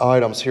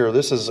items here.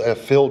 This is a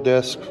field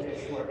desk.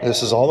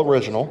 This is all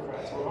original.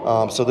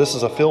 So this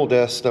is a field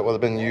desk that would have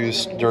been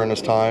used during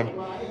this time.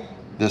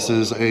 This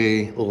is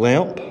a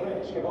lamp,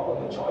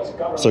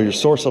 so your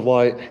source of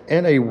light,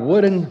 and a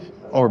wooden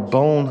or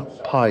bone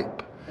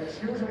pipe.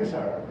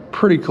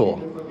 Pretty cool.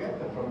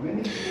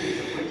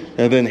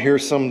 And then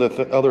here's some of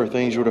the other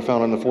things you would have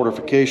found in the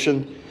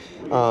fortification.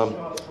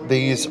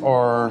 These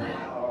are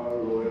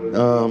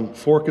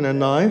fork and a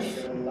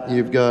knife.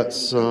 You've got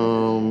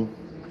some,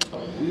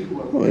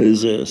 what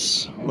is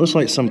this? Looks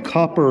like some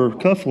copper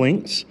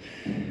cufflinks,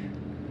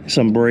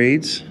 some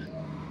braids,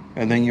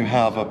 and then you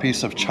have a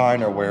piece of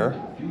chinaware.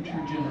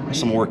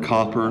 some more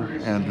copper,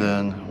 and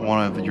then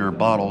one of your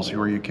bottles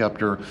where you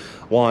kept your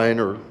wine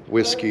or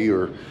whiskey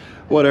or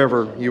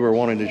whatever you were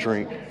wanting to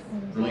drink.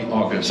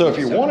 So if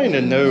you're wanting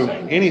to know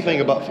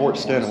anything about Fort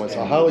Stanwix,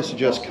 I highly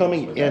suggest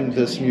coming in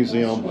this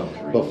museum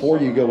before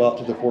you go out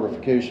to the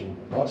fortification.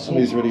 Watch some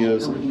of these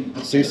videos,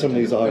 see some of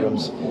these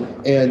items,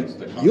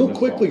 and you'll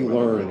quickly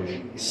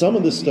learn some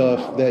of the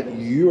stuff that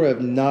you have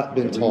not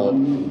been taught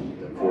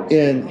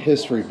in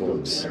history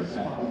books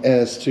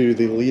as to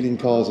the leading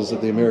causes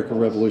of the American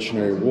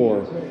Revolutionary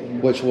War,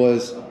 which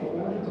was,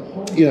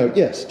 you know,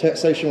 yes,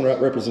 taxation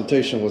without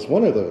representation was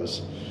one of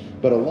those,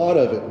 but a lot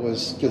of it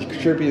was the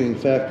contributing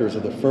factors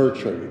of the fur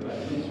trade,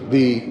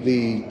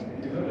 the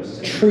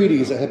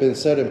treaties that had been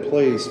set in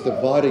place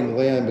dividing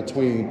land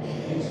between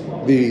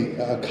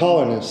the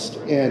colonists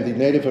and the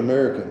Native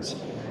Americans.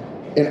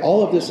 And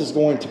all of this is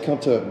going to come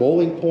to a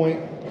boiling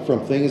point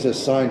from things that's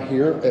signed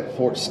here at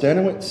Fort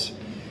Stanwix,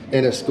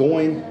 and it's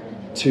going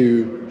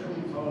to,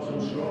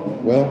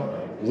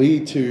 well,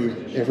 lead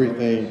to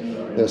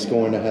everything that's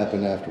going to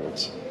happen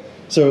afterwards.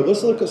 So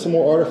let's look at some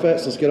more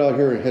artifacts. Let's get out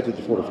here and head to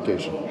the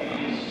fortification.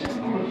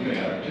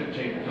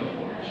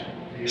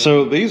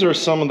 So these are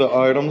some of the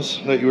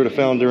items that you would have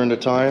found during the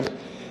time.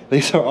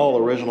 These are all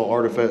original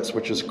artifacts,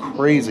 which is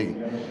crazy.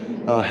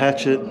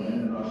 Hatchet,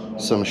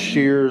 some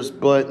shears,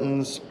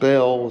 buttons,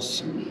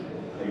 bells.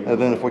 And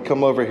then if we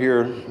come over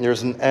here,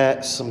 there's an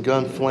axe, some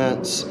gun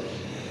flints,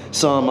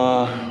 some,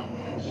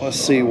 let's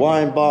see,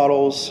 wine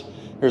bottles.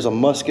 There's a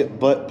musket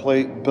butt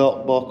plate,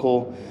 belt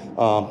buckle.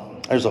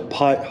 There's a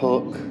pipe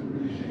hook.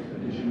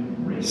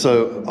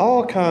 So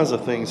all kinds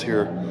of things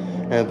here.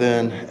 And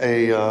then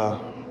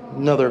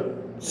another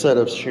set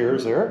of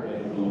shears there.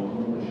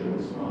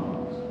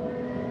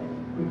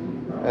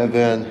 And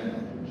then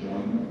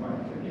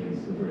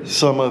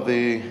some of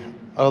the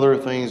other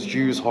things,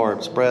 Jews'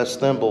 harps, brass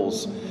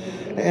thimbles.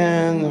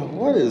 And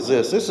what is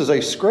this? This is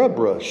a scrub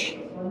brush.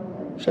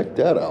 Check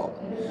that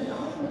out.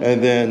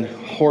 And then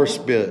horse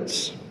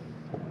bits.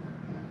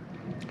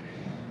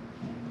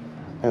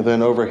 And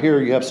then over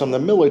here you have some of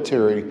the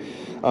military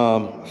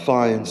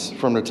finds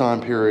from the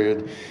time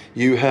period.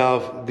 You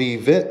have the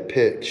vent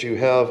picks. You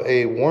have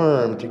a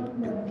worm to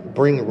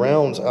bring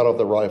rounds out of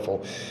the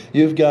rifle.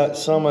 You've got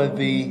some of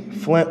the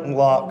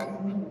flintlock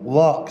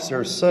locks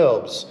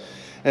themselves.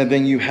 And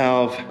then you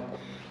have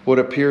what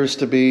appears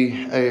to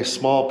be a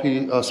small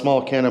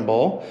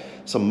cannonball,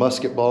 some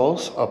musket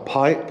balls, a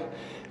pipe.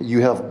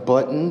 You have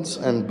buttons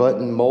and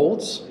button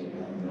molds.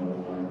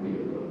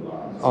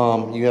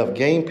 You have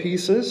game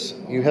pieces.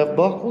 You have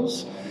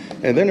buckles.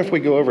 And then if we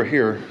go over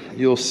here,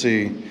 you'll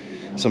see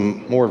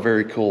some more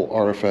very cool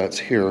artifacts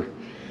here.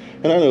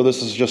 And I know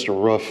this is just a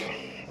rough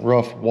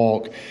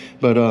walk,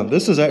 but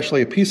this is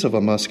actually a piece of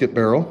a musket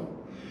barrel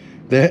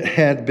that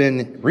had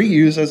been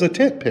reused as a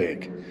tent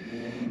peg.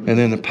 And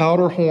then the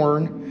powder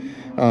horn,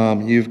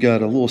 you've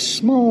got a little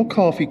small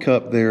coffee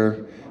cup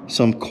there,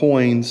 some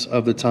coins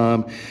of the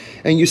time.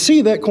 And you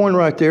see that coin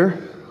right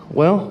there?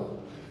 Well,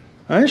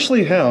 I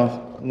actually have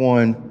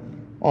one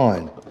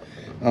on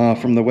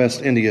from the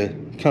West India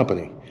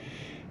Company.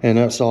 And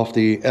that's off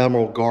the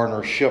Admiral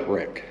Gardner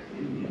shipwreck.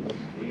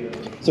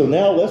 So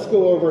now let's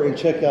go over and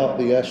check out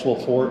the actual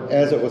fort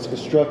as it was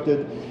constructed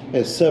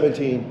in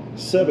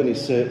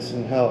 1776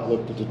 and how it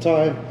looked at the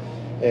time.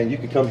 And you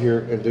can come here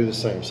and do the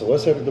same. So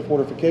let's head to the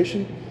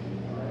fortification.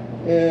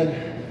 And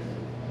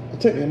it'll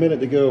take me a minute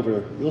to go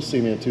over. You'll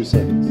see me in 2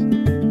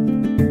 seconds.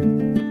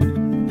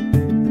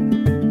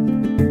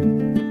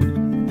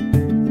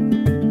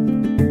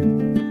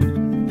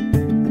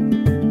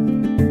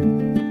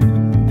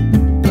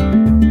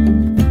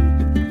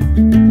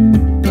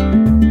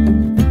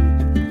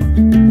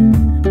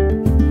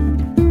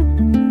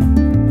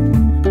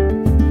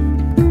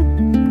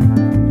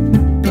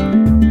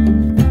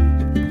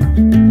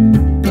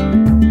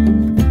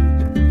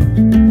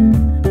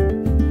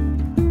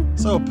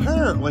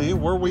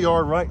 Where we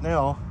are right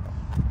now,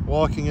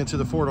 walking into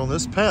the fort on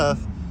this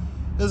path,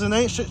 is an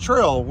ancient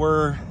trail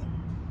where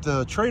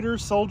the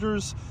traders,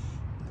 soldiers,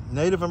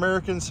 Native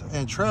Americans,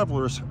 and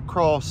travelers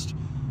crossed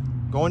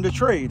going to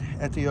trade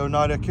at the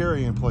Oneida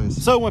Carrying Place.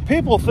 So when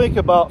people think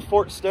about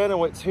Fort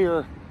Stanwix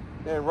here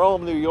in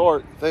Rome, New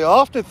York, they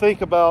often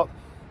think about,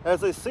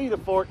 as they see the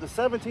fort, the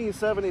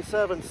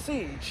 1777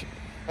 siege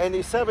and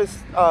the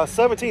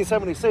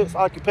 1776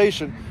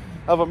 occupation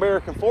of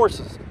American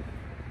forces.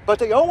 But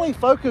they only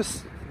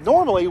focus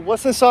normally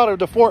what's inside of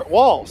the fort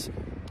walls.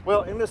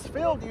 Well, in this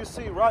field you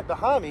see right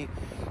behind me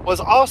was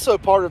also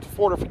part of the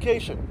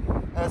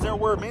fortification, as there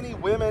were many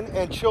women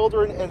and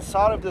children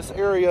inside of this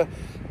area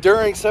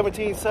during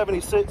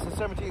 1776 and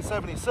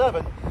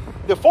 1777.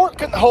 The fort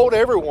couldn't hold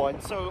everyone,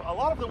 so a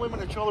lot of the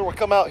women and children would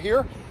come out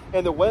here,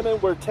 and the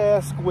women were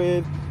tasked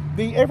with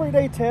the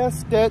everyday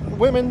tasks that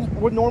women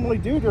would normally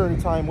do during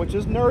the time, which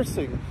is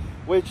nursing,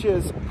 which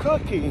is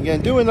cooking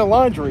and doing the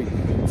laundry.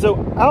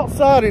 So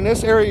outside in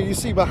this area you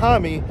see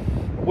behind me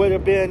would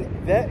have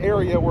been that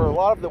area where a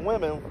lot of the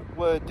women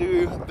would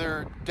do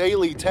their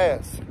daily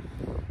tasks.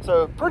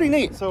 So pretty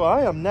neat. So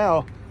I am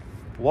now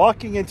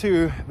walking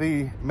into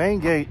the main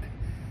gate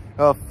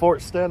of Fort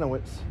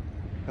Stanwix.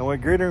 And we're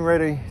getting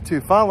ready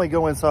to finally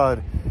go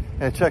inside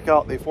and check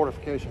out the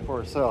fortification for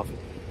ourselves.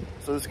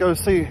 So let's go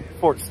see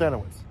Fort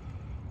Stanwix.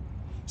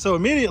 So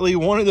immediately,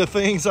 one of the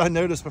things I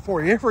noticed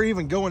before ever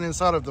even going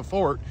inside of the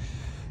fort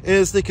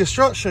is the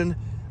construction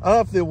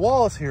of the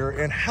walls here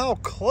and how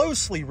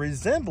closely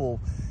resemble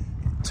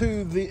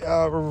to the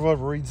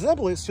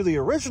resemblance to the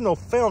original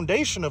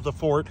foundation of the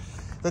fort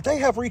that they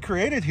have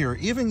recreated here,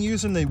 even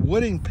using the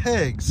wooden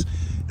pegs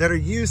that are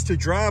used to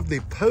drive the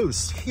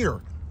posts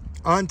here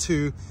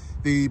onto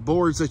the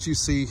boards that you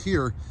see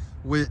here,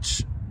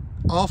 which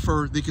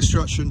offer the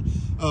construction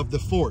of the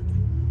fort.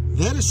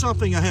 That is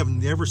something I have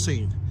never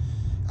seen.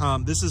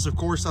 This is, of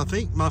course, I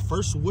think my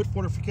first wood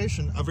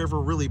fortification I've ever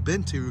really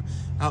been to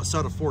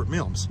outside of Fort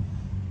Mims.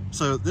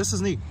 So this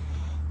is neat.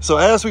 So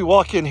as we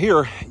walk in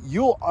here,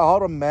 you'll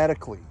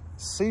automatically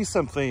see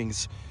some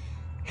things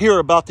here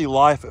about the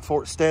life at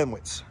Fort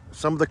Stanwix.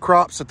 Some of the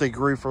crops that they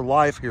grew for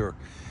life here.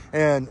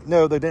 And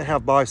no, they didn't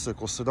have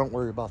bicycles, so don't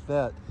worry about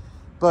that.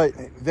 But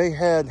they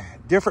had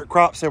different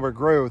crops that would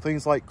grow,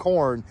 things like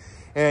corn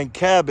and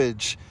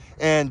cabbage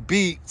and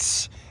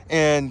beets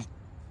and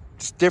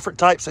different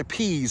types of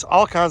peas,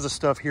 all kinds of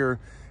stuff here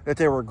that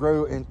they would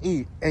grow and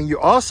eat. And you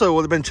also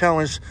would have been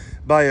challenged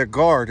by a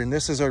guard, and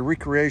this is a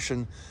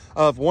recreation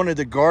of one of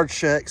the guard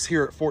shacks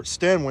here at Fort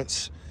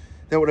Stanwix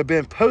that would have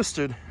been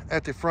posted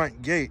at the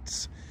front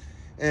gates.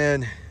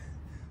 And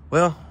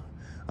well,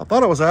 I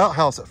thought it was an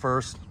outhouse at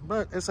first,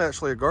 but it's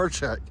actually a guard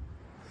shack.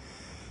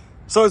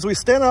 So as we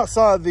stand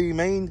outside the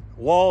main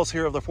walls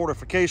here of the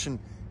fortification,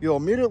 you'll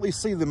immediately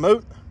see the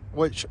moat,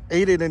 which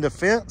aided in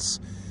defense.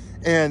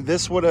 And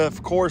this would have,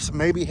 of course,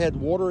 maybe had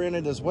water in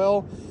it as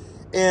well.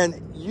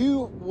 And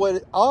you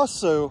would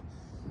also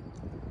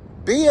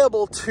be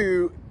able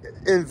to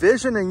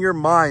envision in your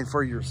mind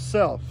for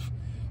yourself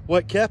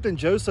what Captain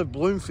Joseph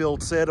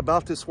Bloomfield said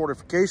about this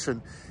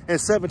fortification in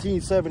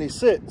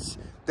 1776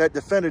 that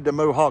defended the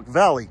Mohawk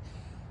Valley.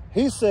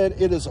 He said,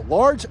 "It is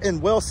large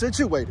and well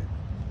situated.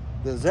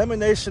 The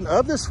examination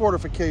of this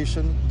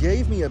fortification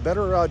gave me a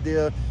better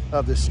idea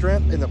of the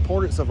strength and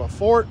importance of a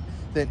fort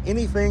than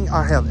anything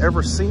I have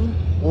ever seen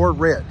or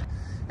read."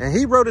 And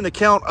he wrote an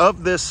account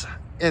of this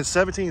in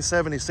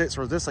 1776,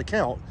 or this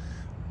account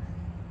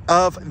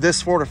of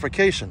this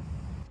fortification.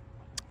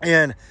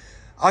 And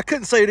I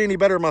couldn't say it any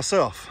better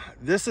myself.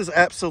 This is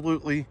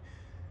absolutely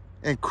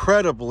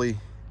incredibly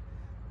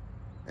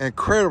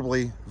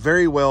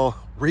very well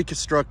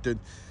reconstructed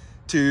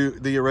to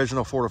the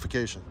original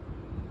fortification.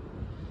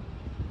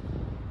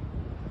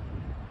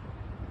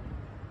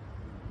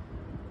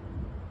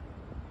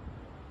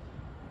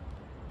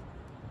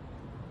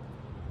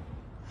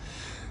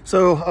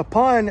 So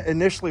upon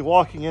initially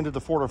walking into the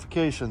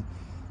fortification,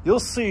 you'll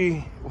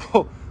see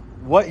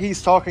what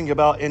he's talking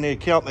about in the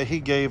account that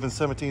he gave in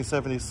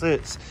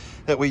 1776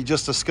 that we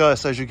just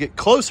discussed as you get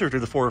closer to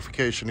the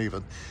fortification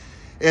even.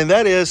 And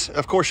that is,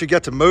 of course, you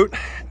got the moat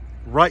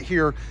right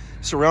here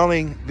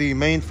surrounding the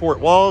main fort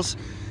walls.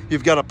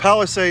 You've got a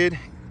palisade,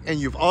 and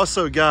you've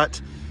also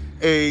got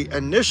a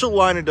initial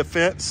line of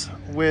defense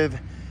with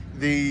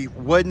the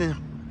wooden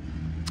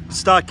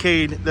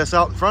stockade that's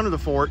out in front of the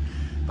fort.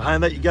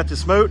 Behind that, you got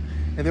this moat.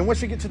 And then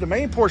once you get to the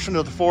main portion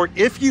of the fort,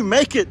 if you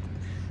make it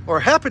or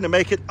happen to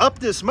make it up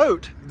this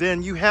moat,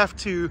 then you have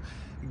to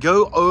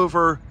go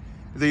over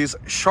these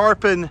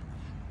sharpened,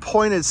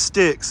 pointed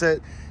sticks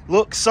that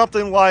look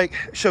something like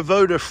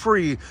chevaux de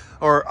frise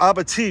or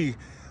abattis.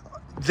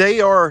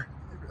 They are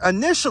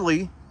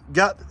initially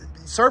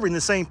serving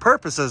the same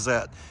purpose as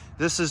that.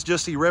 This is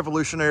just the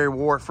Revolutionary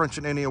War, French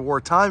and Indian War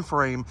time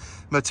frame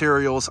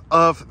materials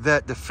of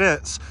that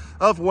defense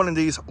of one of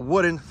these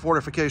wooden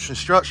fortification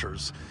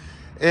structures.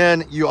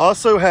 And you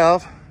also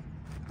have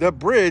the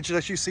bridge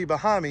that you see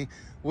behind me,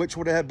 which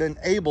would have been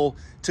able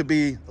to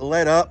be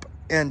let up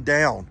and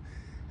down.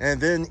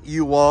 And then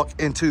you walk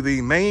into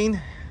the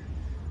main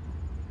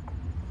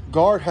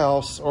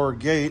guardhouse or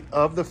gate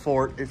of the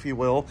fort, if you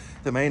will,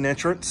 the main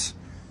entrance,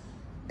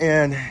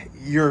 and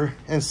you're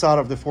inside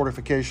of the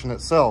fortification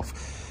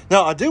itself.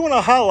 Now, I do want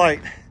to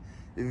highlight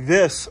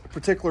this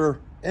particular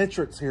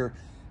entrance here,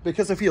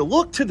 because if you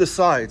look to the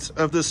sides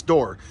of this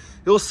door,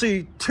 you'll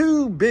see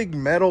two big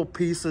metal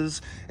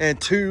pieces and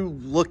two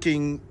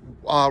looking,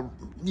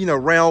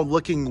 round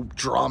looking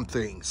drum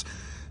things.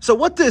 So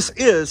what this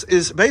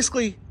is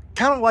basically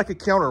kind of like a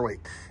counterweight.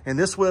 And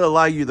this will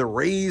allow you to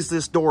raise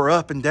this door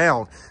up and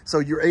down so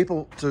you're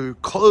able to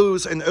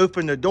close and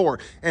open the door.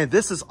 And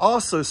this is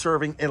also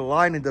serving in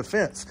line of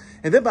defense.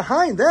 And then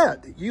behind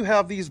that, you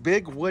have these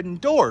big wooden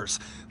doors,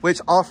 which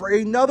offer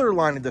another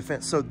line of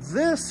defense. So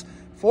this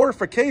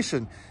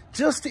fortification,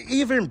 just to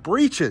even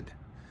breach it,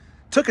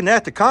 took an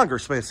act of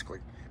Congress, basically,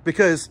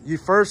 because you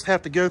first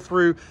have to go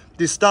through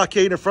the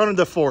stockade in front of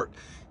the fort.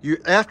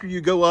 After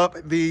you go up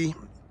the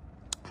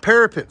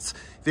parapets.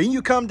 Then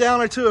you come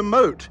down into a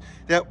moat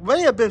that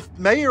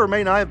may or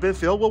may not have been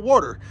filled with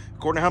water,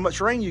 according to how much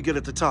rain you get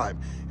at the time.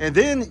 And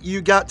then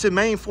you got to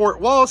main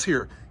fort walls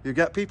here. You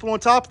got people on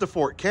top of the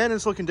fort,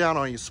 cannons looking down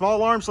on you,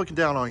 small arms looking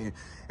down on you.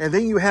 And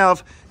then you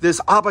have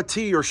this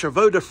abattis or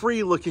chevaux de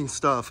frise looking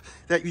stuff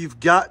that you've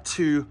got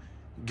to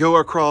go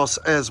across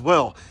as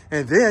well.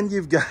 And then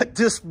you've got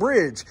this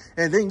bridge,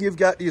 and then you've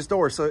got these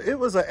doors. So it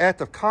was an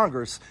act of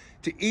Congress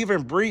to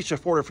even breach a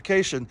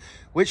fortification,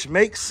 which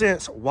makes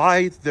sense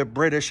why the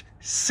British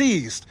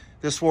seized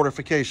this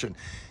fortification.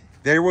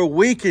 They were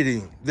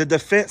weakening the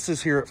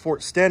defenses here at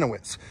Fort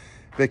Stanwix,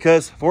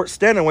 because Fort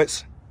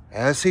Stanwix,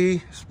 as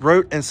he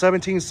wrote in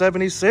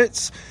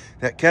 1776,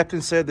 that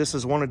captain said this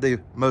is one of the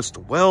most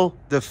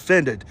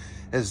well-defended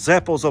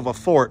examples of a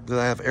fort that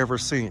I have ever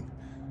seen.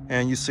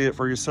 And you see it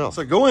for yourself.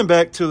 So going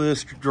back to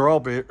this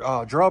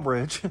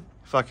drawbridge,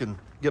 if I can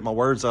get my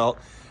words out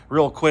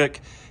real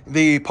quick,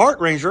 the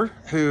park ranger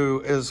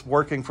who is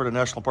working for the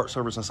National Park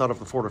Service inside of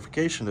the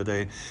fortification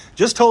today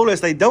just told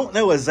us they don't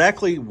know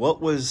exactly what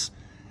was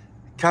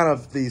kind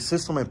of the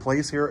system in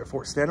place here at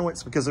Fort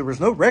Stanwix because there was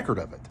no record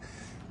of it.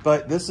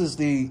 But this is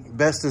the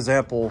best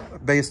example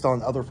based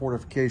on other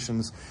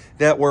fortifications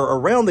that were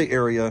around the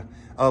area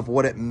of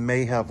what it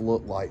may have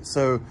looked like.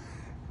 So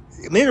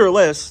neither or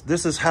less,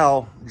 this is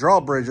how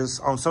drawbridges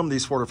on some of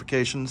these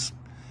fortifications,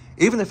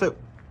 even if it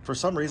for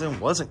some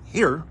reason wasn't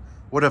here,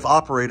 would have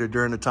operated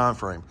during the time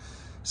frame.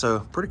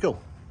 So pretty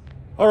cool.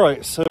 All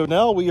right, so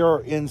now we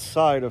are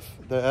inside of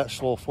the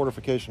actual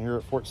fortification here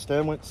at Fort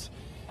Stanwix,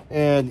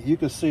 and you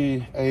can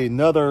see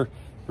another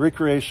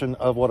recreation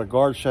of what a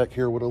guard shack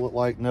here would have looked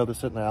like. No, this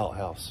isn't an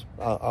outhouse.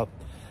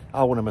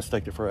 I would have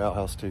mistaken it for an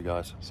outhouse too,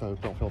 guys, so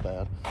don't feel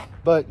bad.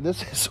 But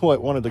this is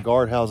what one of the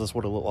guard houses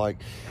would have looked like.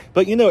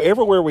 But you know,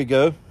 everywhere we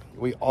go,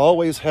 we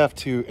always have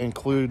to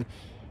include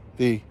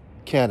the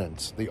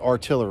cannons, the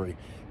artillery,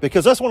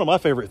 because that's one of my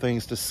favorite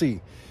things to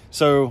see.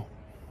 So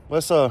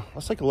let's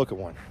take a look at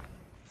one.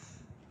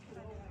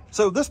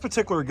 So this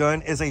particular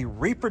gun is a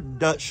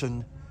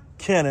reproduction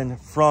cannon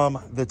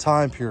from the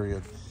time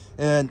period.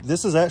 And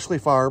this is actually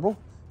fireable.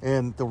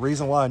 And the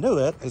reason why I know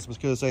that is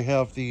because they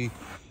have the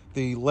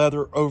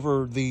leather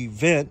over the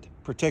vent,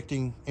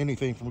 protecting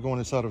anything from going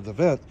inside of the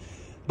vent.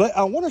 But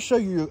I want to show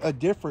you a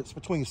difference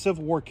between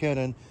Civil War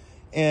cannon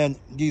and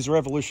these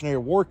Revolutionary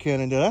War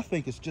cannon that I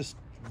think is just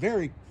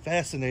very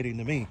fascinating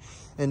to me.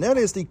 And that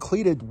is the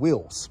cleated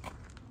wheels.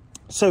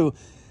 So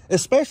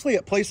especially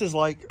at places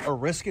like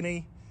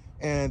Oriskany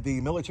and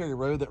the military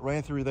road that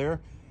ran through there,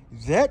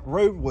 that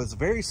road was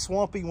very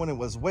swampy when it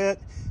was wet.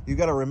 You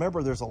got to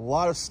remember there's a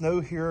lot of snow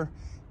here.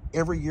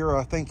 Every year,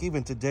 I think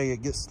even today,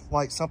 it gets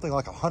like something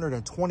like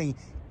 120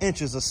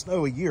 inches of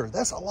snow a year.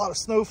 That's a lot of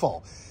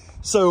snowfall.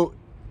 So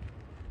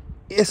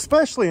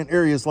especially in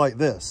areas like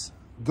this,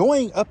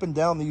 going up and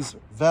down these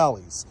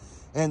valleys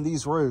and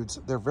these roads,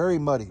 they're very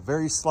muddy,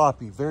 very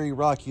sloppy, very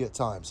rocky at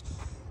times.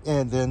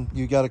 And then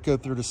you got to go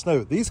through the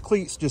snow. These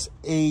cleats just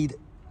aid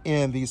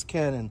in these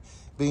cannon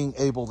being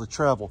able to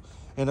travel.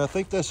 And I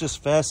think that's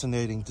just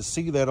fascinating to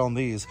see that on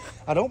these.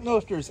 I don't know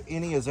if there's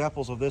any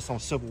examples of this on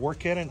Civil War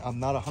cannon. I'm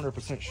not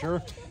 100%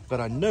 sure, but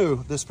I know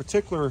this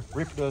particular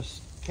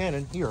reproduced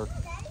cannon here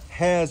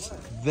has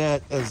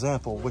that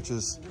example, which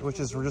is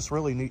just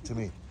really neat to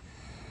me.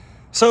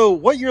 So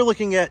what you're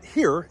looking at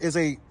here is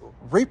a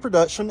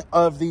reproduction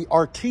of the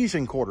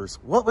artesian quarters.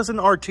 What was an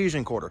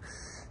artesian quarter?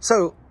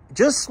 So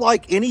just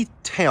like any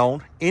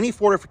town, any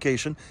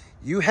fortification,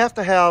 you have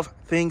to have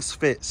things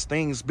fixed,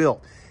 things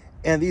built.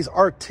 And these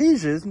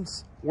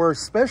artisans were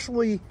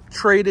specially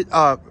traded,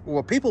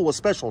 people with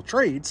special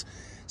trades,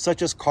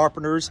 such as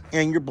carpenters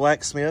and your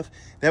blacksmith,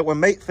 that would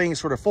make things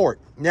for the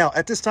fort. Now,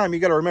 at this time, you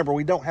got to remember,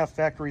 we don't have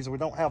factories. We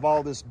don't have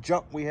all this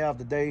junk we have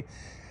today.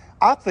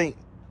 I think,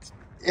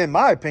 in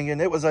my opinion,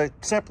 it was a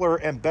simpler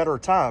and better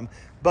time,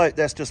 but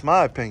that's just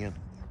my opinion.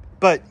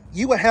 But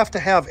you would have to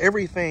have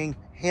everything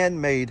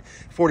handmade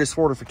for this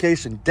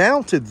fortification,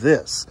 down to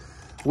this,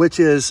 which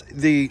is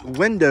the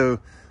window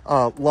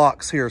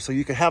locks here, so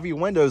you can have your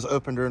windows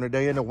open during the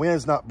day and the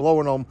wind's not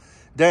blowing them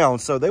down.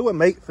 So they would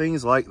make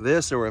things like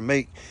this. They would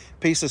make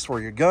pieces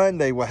for your gun.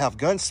 They would have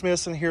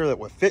gunsmiths in here that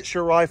would fit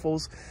your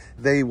rifles.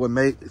 They would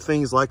make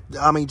things like,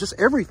 I mean, just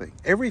everything.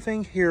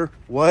 Everything here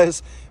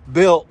was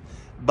built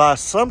by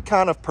some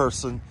kind of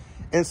person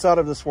inside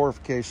of this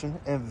fortification,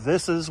 and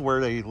this is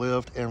where they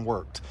lived and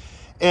worked.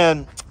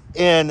 And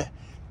in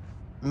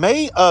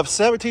May of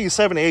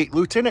 1778,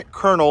 Lieutenant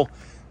Colonel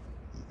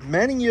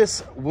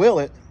Manningus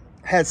Willett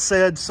had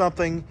said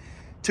something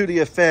to the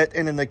effect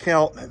in an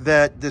account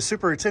that the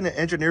Superintendent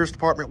Engineers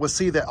Department would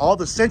see that all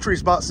the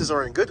sentries boxes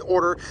are in good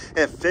order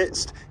and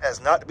fixed as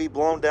not to be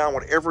blown down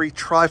with every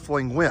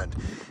trifling wind.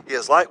 He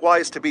is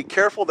likewise to be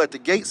careful that the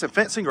gates and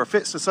fencing are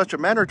fixed in such a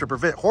manner to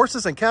prevent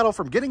horses and cattle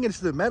from getting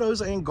into the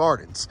meadows and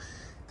gardens.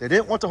 They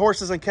didn't want the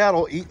horses and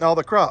cattle eating all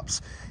the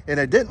crops. And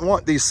they didn't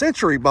want these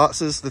sentry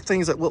boxes, the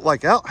things that look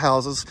like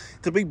outhouses,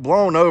 to be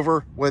blown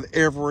over with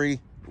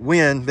every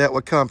wind that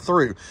would come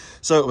through.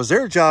 So it was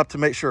their job to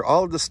make sure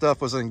all of this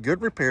stuff was in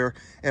good repair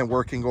and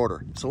working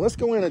order. So let's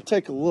go in and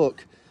take a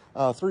look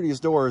through these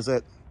doors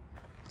at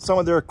some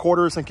of their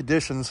quarters and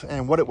conditions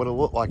and what it would have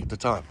looked like at the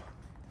time.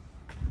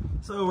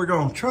 So we're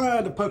going to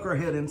try to poke our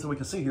head in so we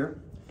can see here.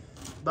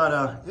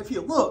 But if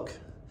you look,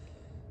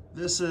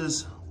 this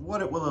is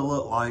what it would have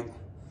looked like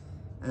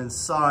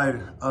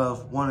inside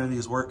of one of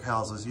these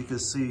workhouses. You can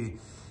see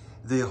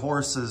the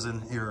horses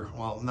in here.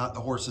 Well, not the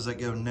horses that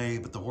go neigh,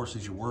 but the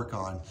horses you work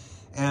on.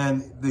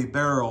 And the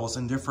barrels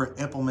and different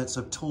implements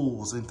of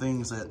tools and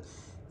things that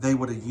they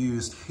would have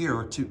used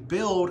here to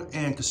build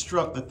and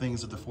construct the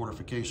things of the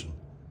fortification.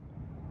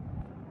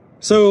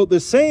 So the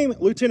same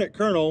Lieutenant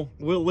Colonel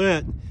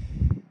Willett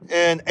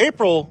in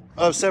April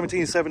of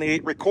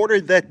 1778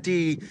 recorded that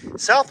the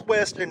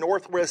southwest and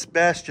northwest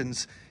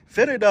bastions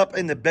fitted up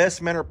in the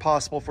best manner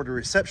possible for the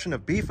reception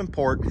of beef and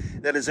pork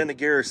that is in the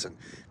garrison.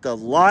 The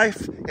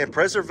life and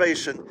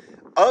preservation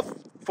of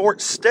Fort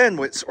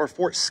Stanwix, or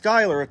Fort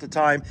Schuyler at the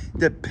time,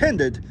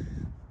 depended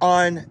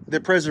on the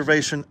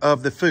preservation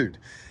of the food.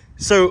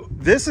 So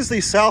this is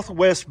the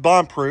southwest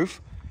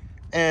bomb-proof,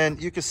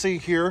 and you can see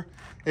here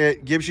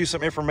it gives you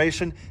some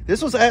information.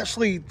 This was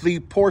actually the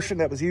portion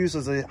that was used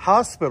as a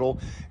hospital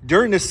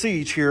during the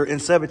siege here in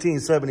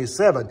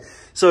 1777.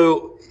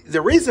 So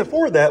the reason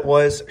for that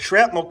was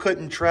shrapnel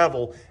couldn't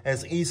travel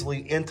as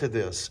easily into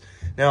this.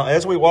 Now,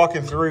 as we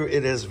walking through,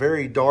 it is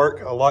very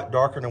dark, a lot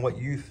darker than what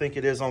you think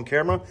it is on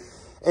camera.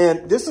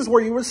 And this is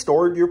where you would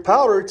store your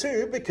powder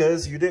too,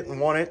 because you didn't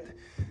want it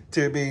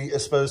to be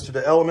exposed to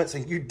the elements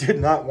and you did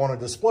not want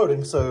it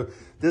exploding. So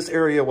this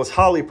area was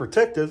highly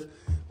protective,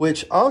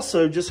 which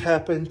also just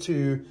happened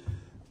to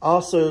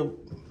also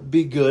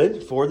be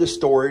good for the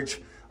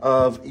storage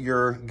of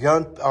your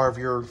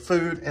your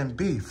food and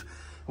beef,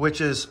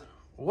 which is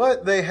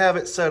what they have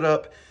it set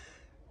up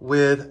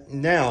with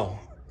now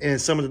in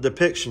some of the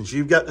depictions.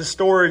 You've got the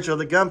storage of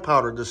the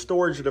gunpowder, the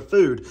storage of the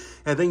food,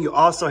 and then you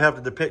also have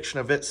the depiction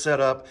of it set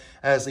up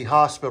as the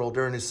hospital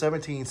during the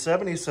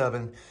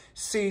 1777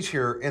 siege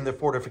here in the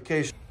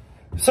fortification.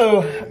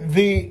 So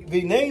the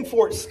name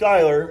Fort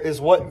Schuyler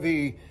is what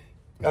the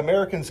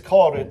Americans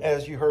called it,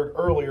 as you heard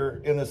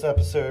earlier in this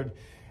episode,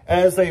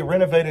 as they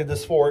renovated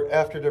this fort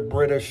after the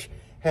British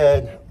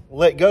had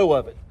let go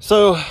of it.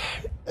 So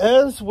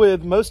as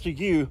with most of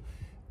you,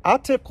 I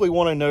typically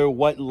want to know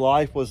what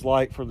life was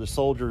like for the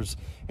soldiers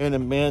and the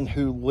men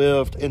who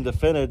lived and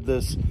defended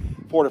this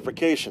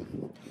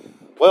fortification.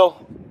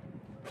 Well,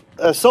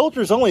 a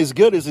soldier's only as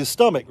good as his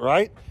stomach,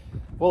 right?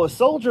 Well, a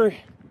soldier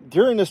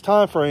during this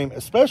time frame,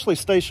 especially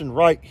stationed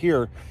right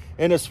here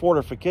in this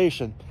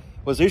fortification,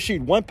 was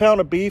issued 1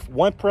 pound of beef,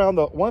 1 pound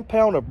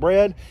of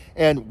bread,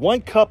 and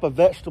 1 cup of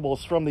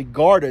vegetables from the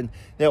garden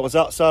that was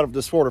outside of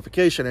this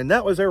fortification, and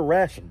that was their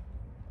ration.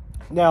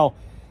 Now,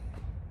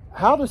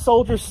 how do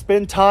soldiers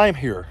spend time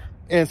here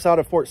inside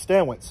of Fort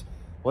Stanwix?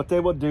 What they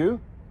would do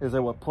is they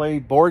would play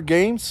board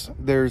games.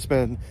 There's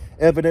been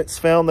evidence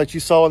found that you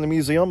saw in the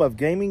museum of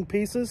gaming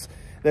pieces.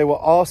 They will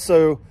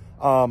also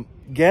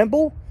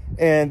gamble,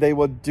 and they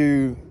would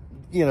do,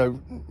 you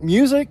know,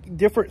 music,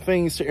 different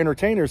things to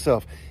entertain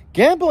themselves.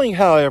 Gambling,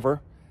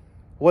 however,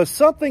 was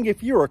something,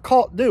 if you were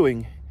caught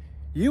doing,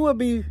 you would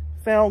be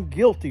found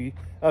guilty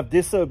of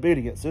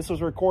disobedience. This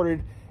was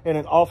recorded in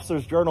an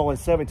officer's journal in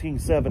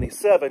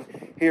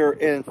 1777 here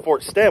in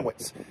Fort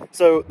Stanwix.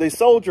 So the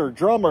soldier,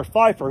 drummer,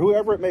 fifer,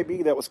 whoever it may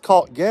be that was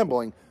caught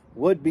gambling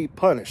would be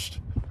punished.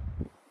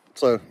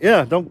 So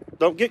yeah,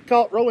 don't get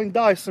caught rolling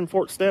dice in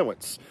Fort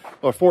Stanwix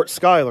or Fort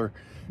Schuyler,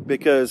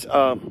 because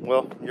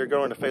well, you're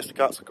going to face the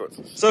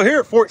consequences. So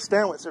here at Fort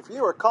Stanwix, if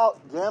you were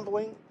caught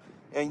gambling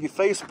and you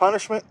face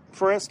punishment,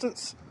 for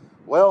instance,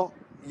 well,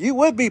 you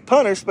would be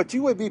punished, but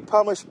you would be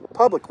punished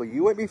publicly.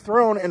 You wouldn't be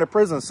thrown in a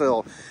prison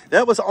cell.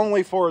 That was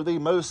only for the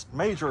most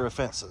major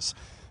offenses.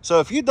 So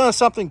if you've done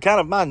something kind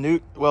of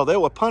minute, well, they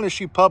will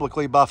punish you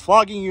publicly by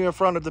flogging you in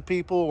front of the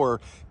people,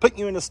 or putting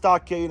you in a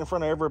stockade in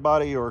front of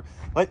everybody, or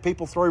let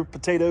people throw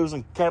potatoes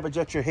and cabbage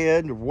at your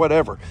head, or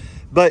whatever.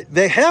 But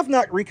they have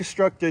not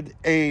reconstructed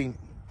a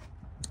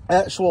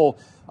actual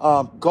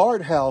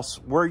guardhouse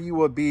where you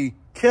would be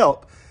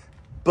kept,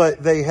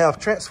 but they have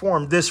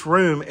transformed this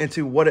room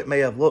into what it may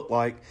have looked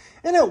like.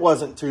 And it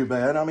wasn't too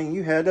bad. I mean,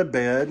 you had a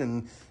bed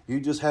and you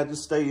just had to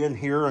stay in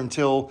here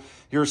until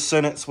your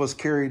sentence was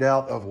carried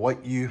out of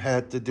what you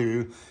had to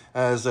do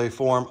as a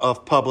form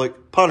of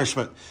public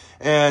punishment.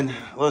 And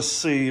let's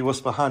see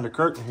what's behind the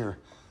curtain here.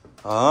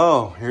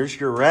 Oh, here's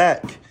your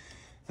rack.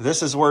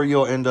 This is where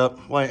you'll end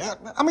up. Like,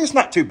 I mean, it's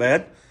not too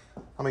bad.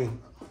 I mean,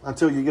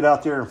 until you get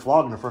out there and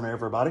flog in front of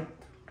everybody.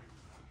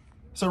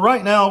 So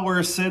right now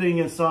we're sitting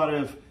inside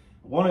of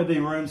one of the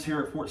rooms here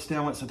at Fort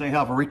Stanwix that they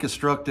have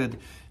reconstructed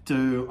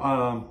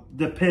to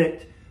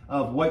depict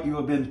of what you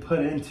have been put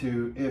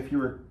into if you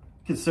were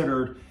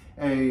considered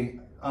a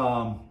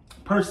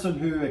person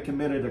who had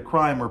committed a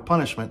crime or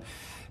punishment.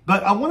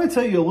 But I want to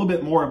tell you a little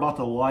bit more about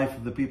the life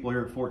of the people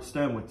here at Fort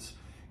Stanwix.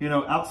 You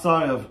know,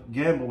 outside of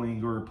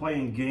gambling or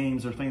playing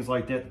games or things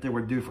like that that they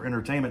would do for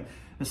entertainment,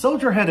 The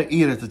soldier had to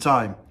eat at the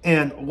time.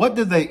 And what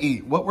did they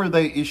eat? What were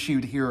they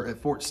issued here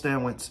at Fort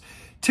Stanwix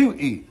to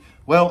eat?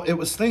 Well, it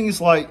was things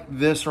like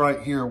this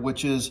right here,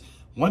 which is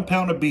 1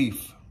 pound of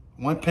beef,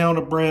 1 pound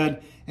of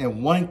bread,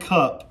 and 1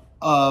 cup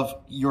of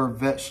your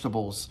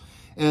vegetables.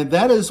 And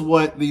that is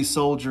what these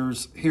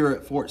soldiers here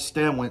at Fort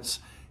Stanwix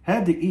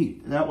had to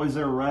eat. That was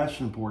their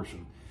ration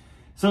portion.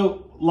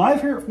 So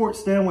life here at Fort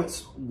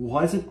Stanwix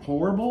wasn't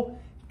horrible,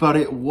 but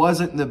it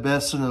wasn't the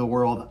best in the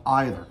world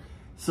either.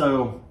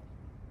 So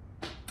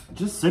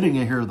just sitting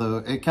in here, though,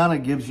 it kind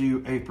of gives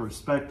you a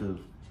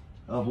perspective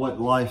of what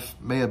life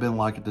may have been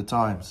like at the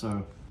time.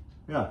 So,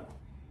 yeah,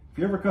 if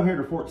you ever come here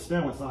to Fort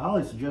Stanwix, I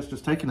highly suggest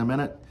just taking a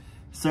minute,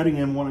 setting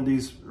in one of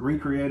these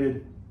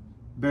recreated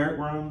barrack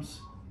rooms,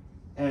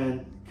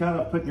 and kind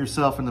of putting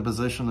yourself in the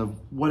position of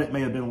what it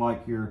may have been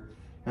like here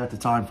at the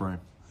time frame.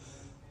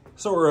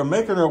 So we're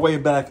making our way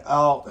back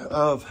out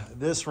of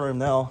this room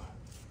now,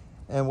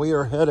 and we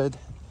are headed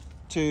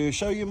to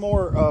show you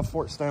more of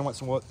Fort Stanwix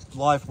and what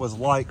life was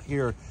like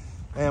here.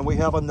 And we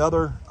have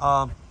another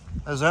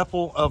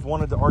example of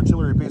one of the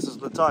artillery pieces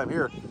of the time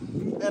here.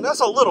 And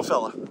that's a little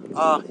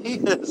fella. He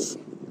is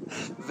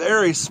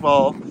very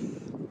small,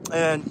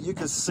 and you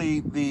can see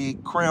the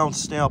crown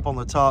stamp on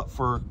the top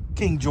for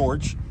King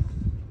George.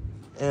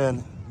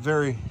 And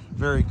very,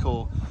 very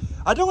cool.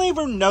 I don't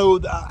even know,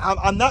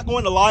 I'm not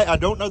going to lie, I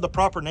don't know the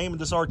proper name of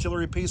this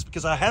artillery piece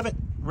because I haven't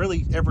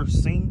really ever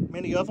seen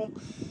many of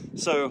them.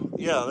 So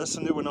yeah, that's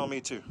a new one on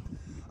me too.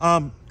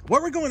 What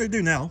we're going to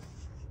do now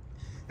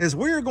is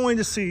we're going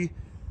to see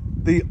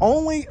the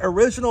only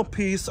original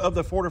piece of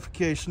the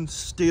fortification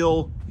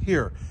still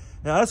here.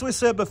 Now, as we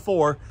said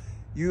before,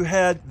 you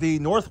had the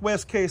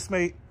Northwest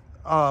casemate,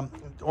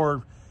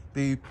 or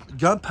the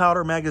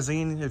gunpowder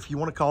magazine, if you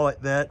want to call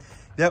it that.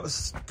 That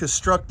was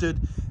constructed,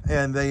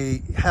 and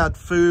they had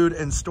food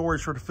and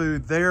storage for the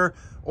food there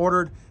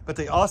ordered, but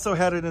they also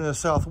had it in the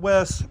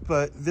Southwest.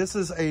 But this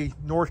is a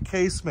North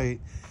casemate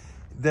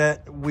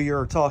that we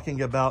are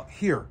talking about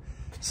here.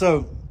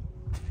 So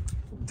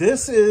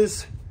this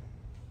is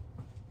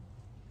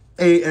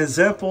an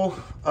example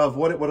of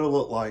what it would have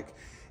looked like.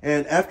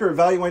 And after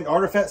evaluating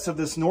artifacts of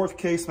this North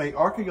casemate,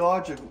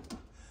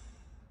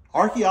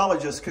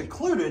 archaeologists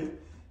concluded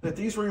that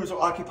these rooms were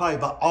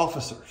occupied by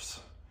officers.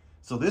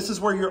 So this is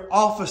where your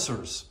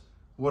officers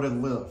would have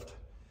lived.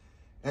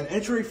 An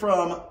entry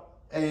from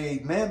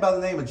a man by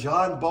the name of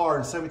John Barr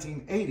in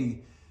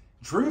 1780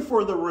 drew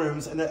for the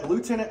rooms, and that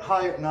Lieutenant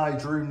Hyatt and I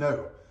drew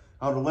no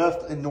on the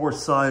left and north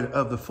side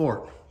of the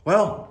fort.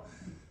 Well,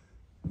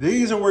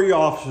 these are where your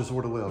officers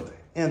would have lived.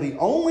 And the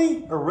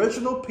only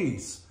original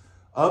piece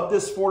of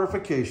this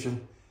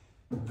fortification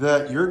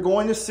that you're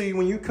going to see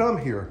when you come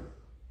here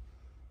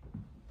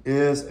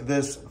is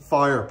this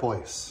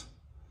fireplace.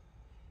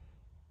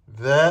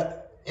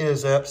 That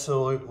is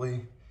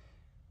absolutely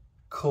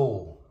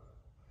cool.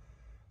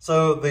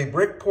 So the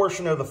brick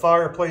portion of the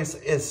fireplace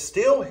is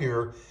still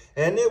here,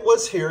 and it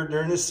was here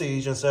during the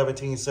siege in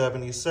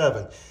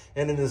 1777.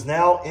 And it is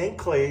now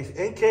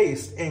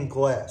encased in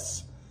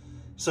glass.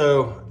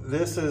 So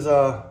this is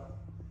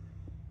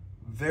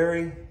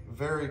very,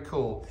 very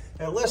cool.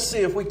 Now let's see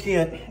if we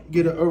can't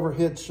get an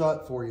overhead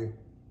shot for you.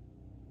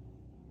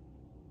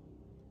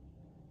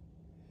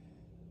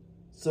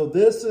 So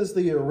this is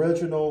the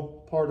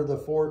original part of the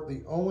fort.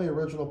 The only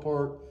original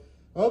part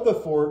of the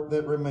fort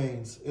that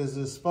remains is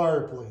this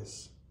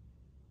fireplace.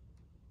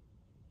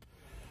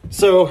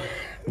 So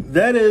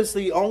that is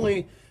the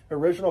only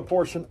original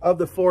portion of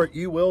the fort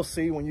you will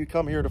see when you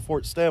come here to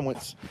Fort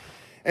Stanwix.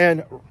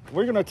 And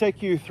we're going to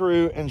take you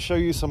through and show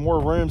you some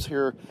more rooms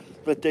here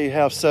that they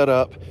have set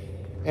up.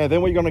 And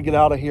then we're going to get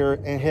out of here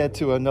and head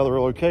to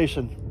another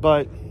location.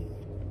 But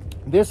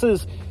this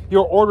is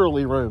your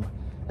orderly room.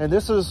 And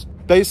this is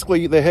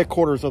basically the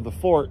headquarters of the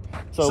fort.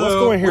 So let's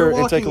go in here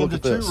and take a look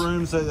at this. Two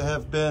rooms that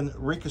have been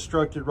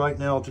reconstructed right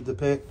now to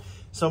depict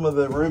some of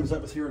the rooms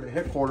that was here in the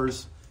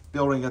headquarters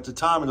building at the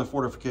time of the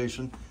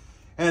fortification.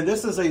 And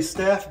this is a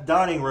staff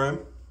dining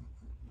room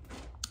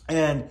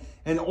and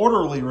an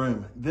orderly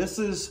room. This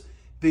is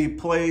the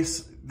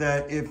place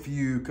that if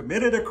you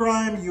committed a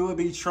crime, you would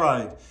be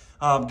tried.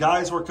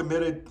 Guys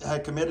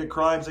had committed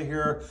crimes in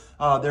here.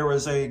 There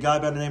was a guy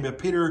by the name of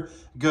Peter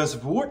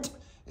Guzvort,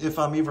 if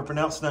I'm even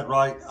pronouncing that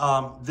right,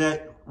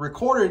 that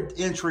recorded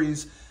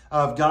entries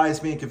of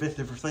guys being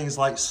convicted for things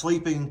like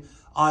sleeping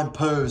on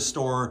post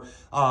or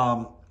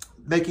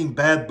making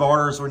bad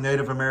barters with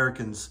Native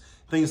Americans,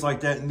 things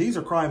like that. And these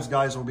are crimes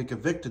guys will be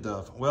convicted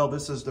of. Well,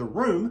 this is the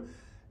room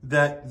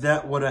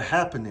that would have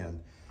happened in.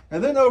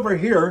 And then over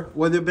here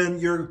would have been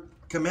your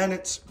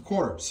commandant's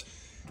quarters.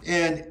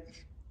 And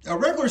a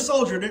regular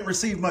soldier didn't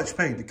receive much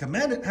pay. The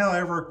commandant,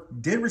 however,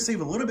 did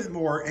receive a little bit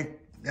more,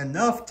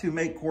 enough to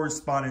make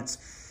correspondence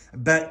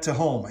back to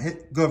home.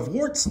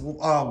 Gavwort's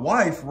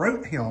wife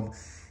wrote him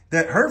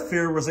that her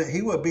fear was that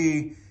he would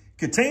be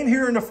contained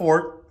here in the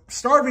fort,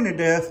 starving to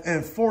death,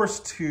 and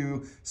forced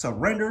to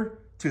surrender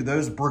to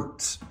those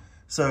brutes.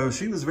 So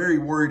she was very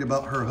worried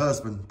about her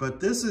husband. But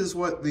this is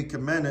what the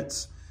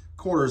commandant's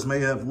quarters may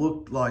have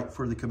looked like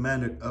for the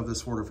commandant of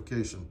this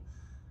fortification.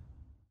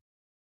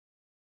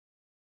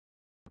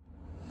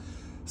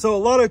 So a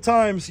lot of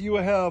times you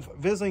would have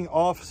visiting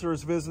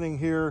officers visiting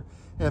here,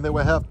 and they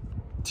would have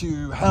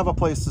to have a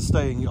place to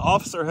stay. And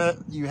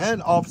you had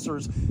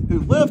officers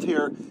who lived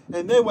here,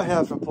 and they would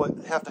have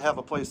to have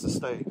a place to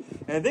stay.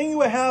 And then you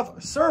would have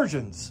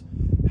surgeons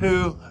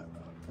who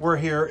were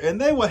here, and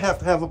they would have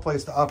to have a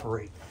place to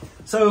operate.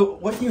 So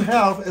what you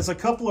have is a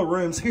couple of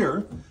rooms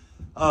here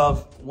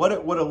of what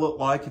it would have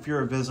looked like if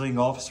you're a visiting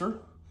officer,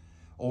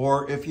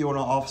 or if you were an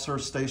officer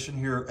stationed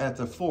here at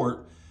the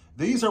fort.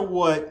 These are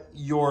what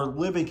your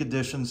living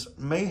conditions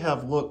may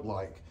have looked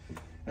like.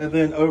 And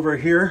then over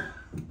here,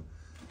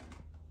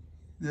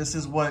 this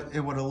is what it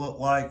would have looked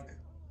like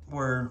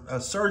where a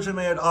surgeon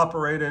may have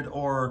operated,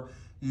 or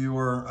you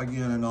were,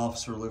 again, an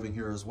officer living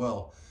here as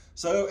well.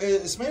 So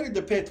it's made to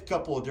depict a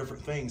couple of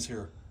different things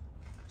here.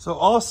 So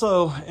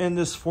also in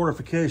this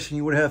fortification,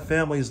 you would have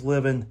families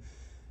living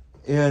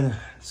in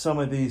some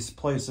of these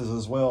places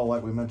as well,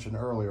 like we mentioned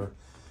earlier.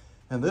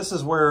 And this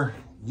is where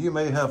you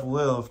may have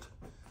lived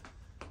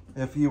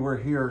if you were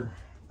here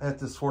at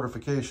this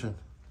fortification.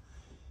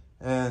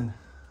 And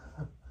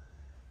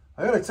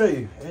I gotta tell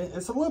you,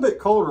 it's a little bit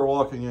colder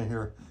walking in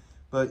here,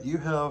 but you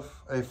have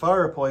a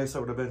fireplace that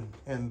would have been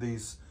in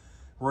these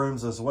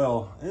rooms as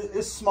well.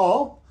 It's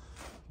small,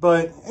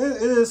 but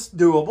it is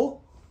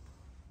doable.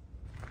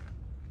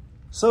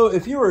 So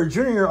if you were a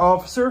junior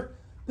officer,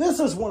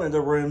 this is one of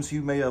the rooms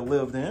you may have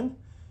lived in.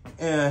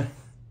 And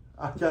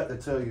I've got to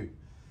tell you,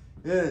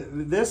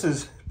 this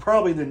is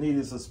probably the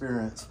neatest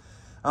experience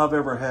I've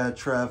ever had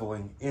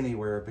traveling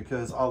anywhere,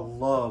 because I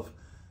love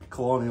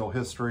colonial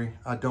history.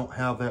 I don't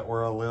have that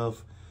where I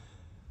live.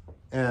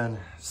 And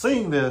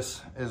seeing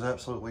this is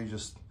absolutely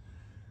just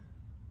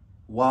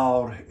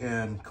wild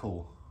and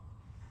cool.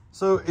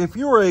 So if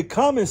you were a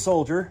common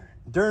soldier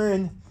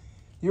during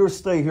your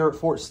stay here at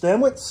Fort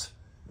Stanwix,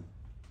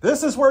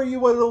 this is where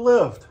you would have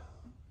lived,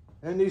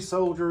 in these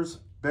soldiers'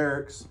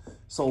 barracks,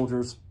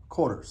 soldiers'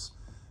 quarters.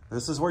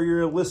 This is where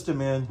your enlisted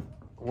men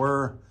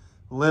were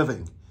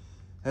living.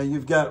 And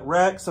you've got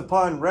racks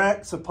upon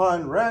racks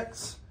upon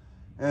racks,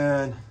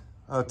 and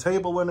a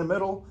table in the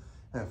middle,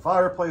 and a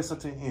fireplace at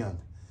the end.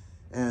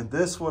 And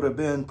this would have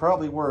been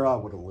probably where I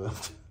would have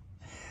lived.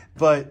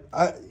 But,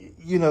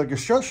 you know, the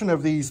construction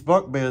of these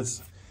bunk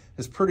beds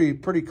is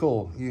pretty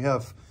cool. You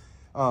have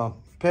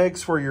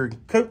pegs for your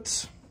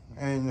coats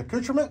and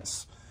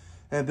accoutrements,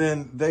 and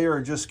then they are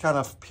just kind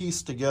of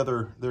pieced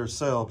together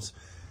themselves.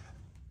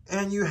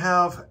 And you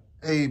have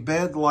a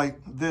bed like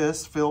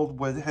this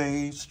filled with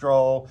hay,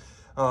 straw.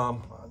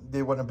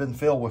 They wouldn't have been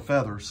filled with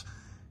feathers,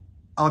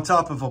 on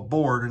top of a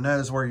board, and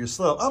that is where you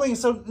slept. I mean,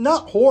 so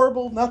not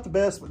horrible, not the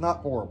best, but not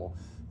horrible.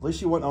 At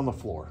least you went on the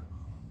floor.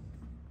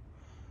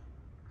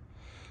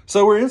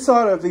 So we're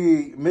inside of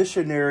the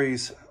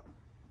missionaries'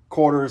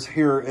 quarters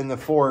here in the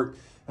fort.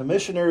 A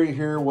missionary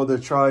here would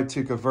have tried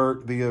to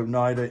convert the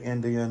Oneida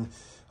Indian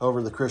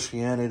over to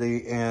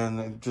Christianity,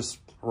 and just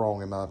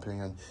wrong in my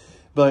opinion.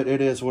 But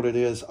it is what it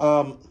is.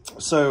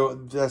 So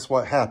that's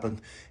what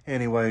happened.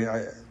 Anyway,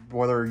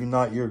 whether or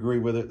not you agree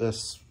with it,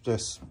 that's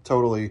just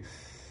totally,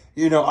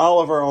 you know, all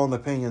of our own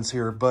opinions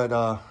here.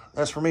 But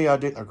as for me, I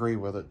didn't agree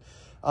with it.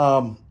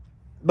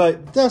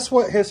 But that's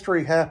what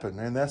history happened,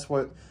 and that's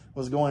what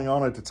was going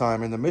on at the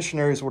time. And the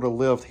missionaries would have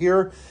lived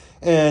here,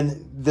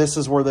 and this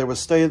is where they would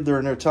stay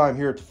during their time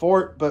here at the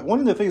fort. But one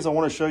of the things I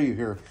want to show you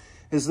here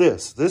is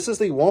this. This is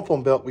the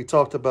wampum belt we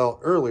talked about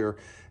earlier,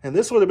 and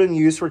this would have been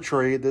used for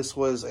trade. This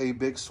was a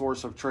big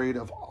source of trade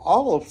of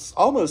almost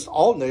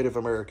all Native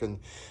American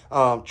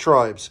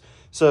tribes.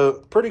 So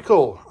pretty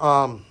cool.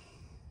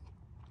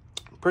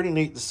 Pretty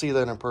neat to see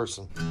that in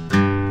person.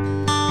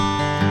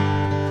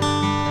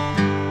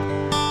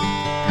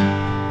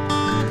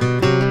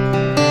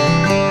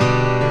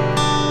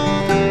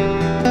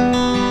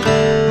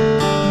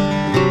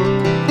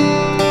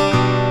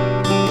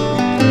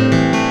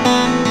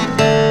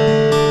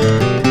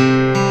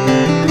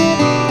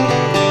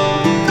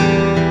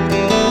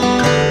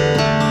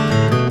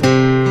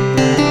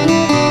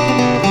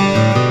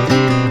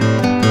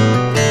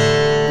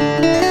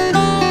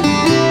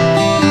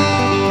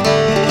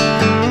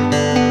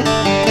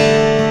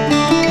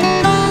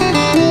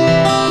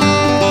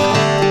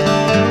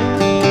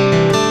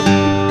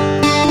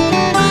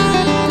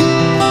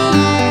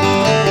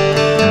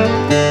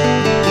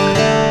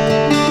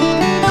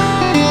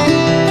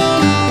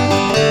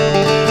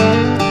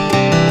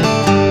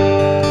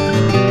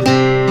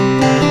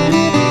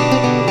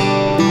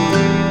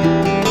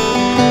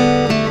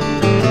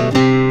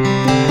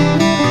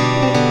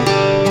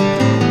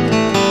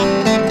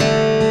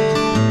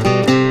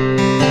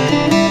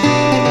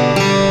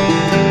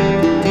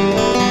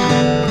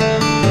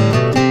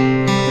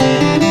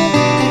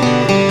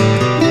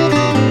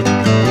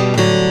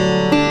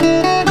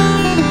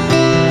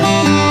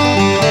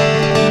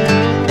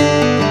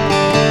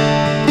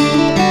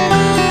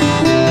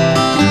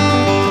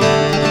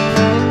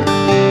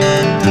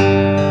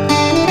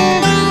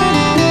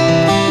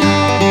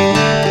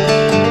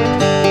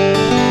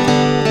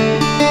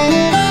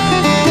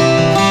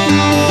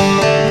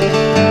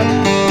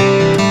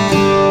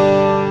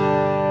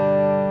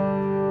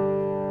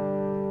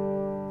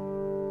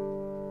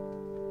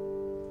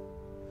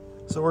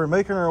 we're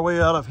making our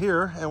way out of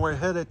here, and we're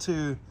headed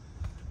to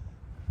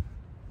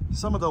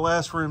some of the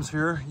last rooms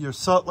here. Your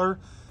sutler,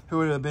 who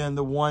would have been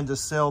the one to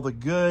sell the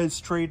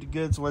goods, trade the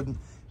goods with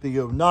the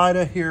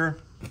Oneida here.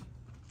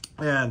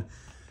 And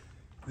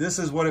this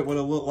is what it would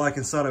have looked like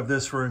inside of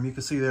this room. You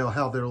can see they'll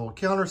have their little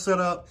counter set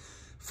up,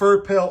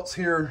 fur pelts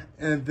here,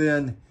 and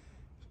then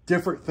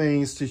different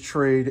things to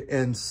trade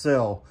and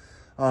sell.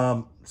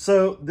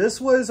 So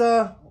this was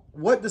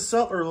what the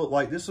sutler looked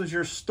like. This was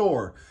your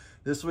store.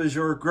 This was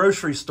your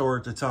grocery store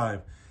at the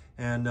time,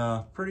 and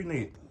pretty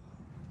neat.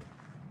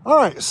 All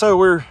right, so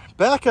we're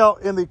back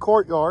out in the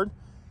courtyard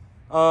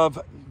of,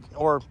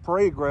 or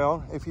parade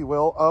ground, if you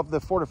will, of the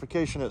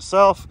fortification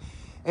itself,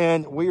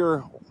 and we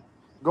are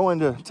going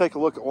to take a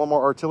look at one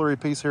more artillery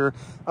piece here.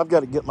 I've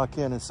got to get my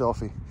Canon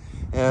selfie,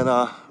 and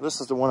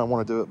this is the one I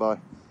want to do it by.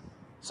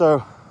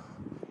 So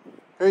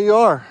here you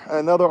are,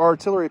 another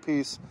artillery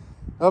piece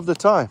of the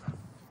time.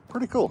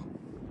 Pretty cool.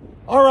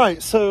 All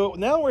right, so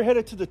now we're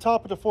headed to the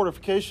top of the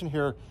fortification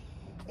here,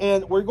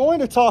 and we're going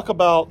to talk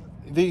about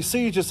the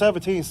siege of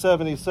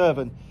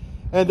 1777.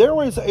 And there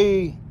was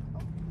a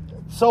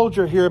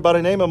soldier here by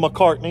the name of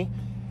McCartney,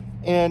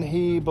 and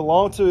he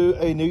belonged to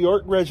a New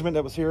York regiment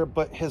that was here,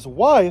 but his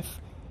wife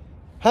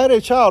had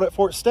a child at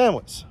Fort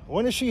Stanwix.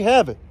 When did she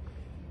have it?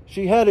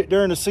 She had it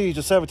during the siege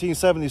of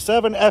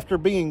 1777 after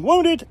being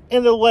wounded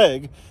in the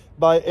leg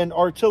by an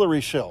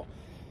artillery shell.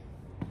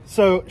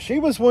 So she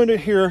was wounded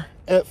here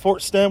at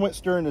Fort Stanwix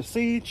during the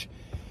siege,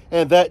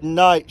 and that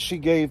night she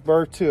gave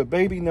birth to a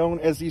baby known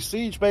as the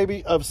siege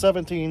baby of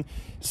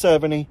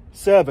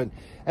 1777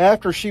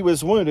 after she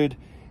was wounded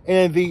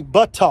in the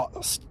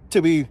buttocks,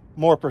 to be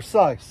more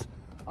precise.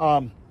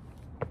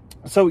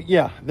 So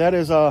yeah, that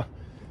is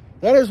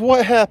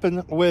what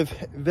happened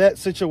with that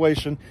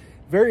situation.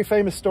 Very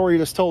famous story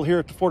that's told here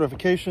at the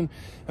fortification,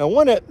 and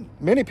one that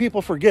many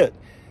people forget.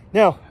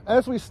 Now,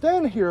 as we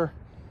stand here,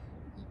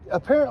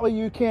 apparently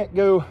you can't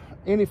go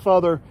any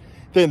further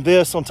than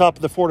this on top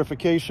of the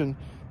fortification.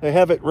 They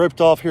have it roped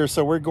off here,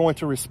 so we're going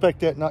to respect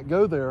that, not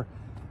go there.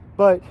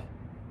 But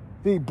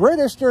the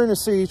British during the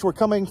siege were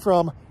coming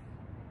from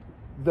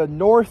the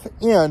north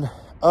end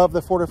of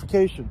the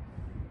fortification,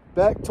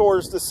 back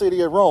towards the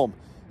city of Rome.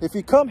 If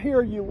you come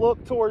here, you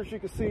look towards, you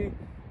can see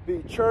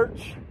the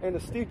church and the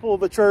steeple of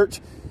the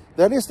church.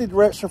 That is the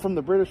direction from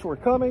the British were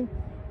coming,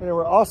 and they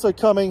were also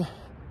coming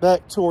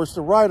back towards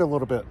the right a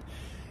little bit.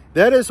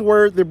 That is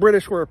where the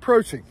British were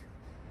approaching.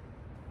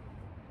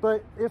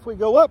 But if we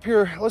go up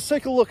here, let's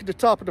take a look at the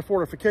top of the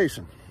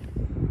fortification.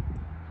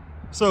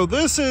 So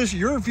this is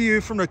your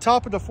view from the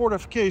top of the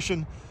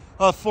fortification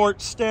of Fort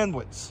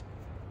Stanwix.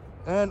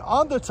 And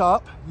on the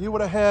top, you would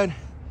have had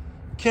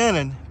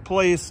cannon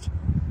placed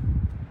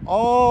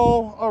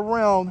all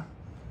around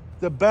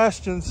the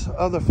bastions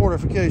of the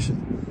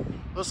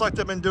fortification. Looks like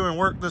they've been doing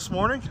work this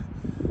morning,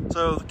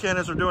 so the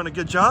cannons are doing a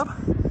good job.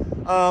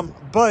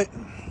 But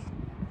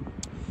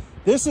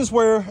this is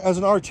where, as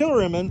an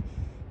artilleryman,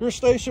 your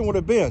station would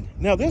have been.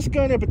 Now, this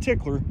gun in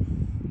particular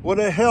would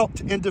have helped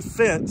in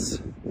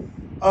defense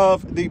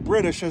of the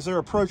British as they're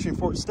approaching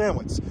Fort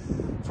Stanwix.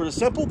 For the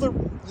simple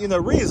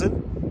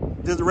reason,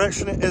 the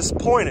direction is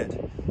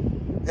pointed,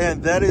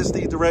 and that is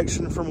the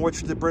direction from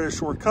which the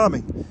British were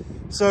coming.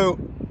 So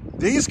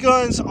these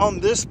guns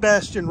on this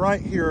bastion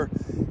right here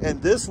and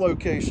this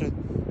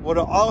location would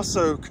have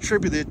also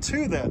contributed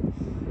to that.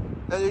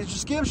 And it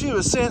just gives you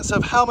a sense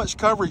of how much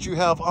coverage you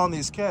have on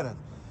these cannon.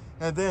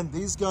 And then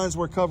these guns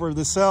were covered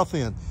the south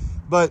end.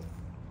 But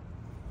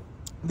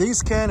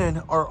these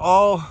cannon are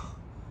all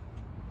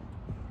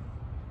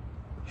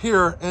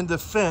here in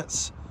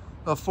defense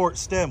of Fort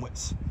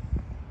Stanwix.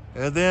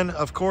 And then,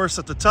 of course,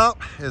 at the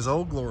top is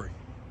Old Glory.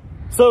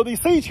 So the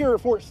siege here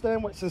at Fort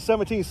Stanwix in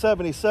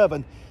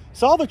 1777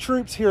 saw the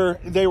troops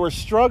here. They were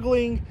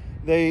struggling.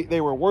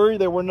 They were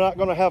worried they were not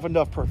going to have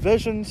enough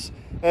provisions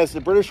as the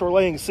British were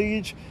laying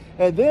siege.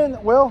 And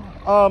then, well,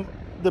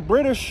 the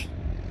British,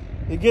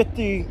 they get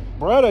the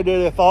bright idea,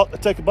 they thought, to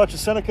take a bunch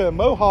of Seneca and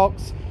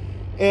Mohawks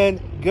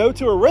and go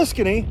to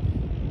Oriskany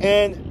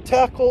and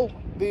tackle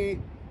the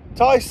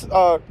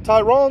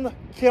Tyrone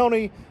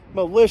County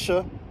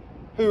militia,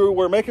 who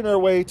were making their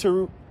way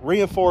to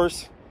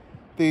reinforce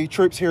the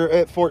troops here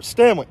at Fort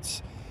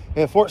Stanwix.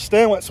 And Fort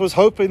Stanwix was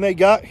hoping they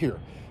got here,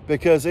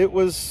 because it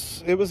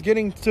was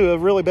getting to a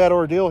really bad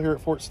ordeal here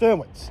at Fort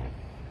Stanwix.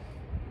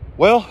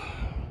 Well,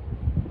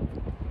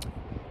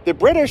 the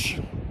British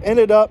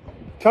ended up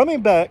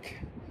coming back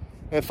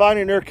and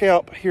finding their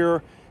camp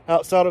here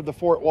outside of the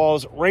fort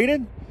walls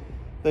raided.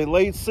 They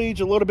laid siege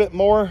a little bit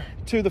more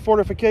to the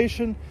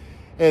fortification,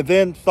 and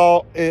then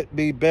thought it'd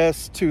be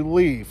best to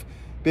leave,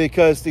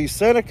 because the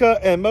Seneca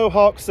and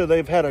Mohawks said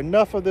they've had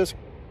enough of this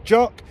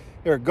junk.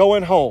 They're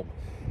going home.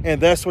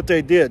 And that's what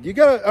they did. You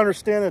got to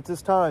understand at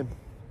this time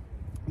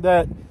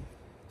that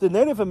the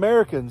Native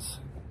Americans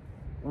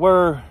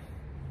were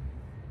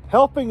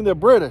helping the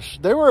British.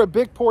 They were a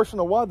big portion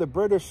of why the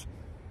British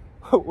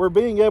were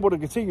being able to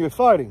continue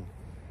fighting.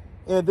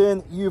 And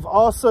then you've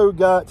also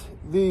got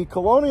the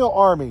colonial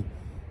army,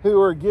 who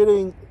are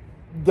getting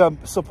the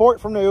support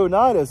from the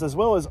Oneidas, as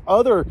well as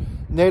other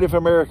Native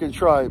American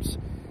tribes.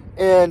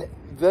 And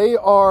they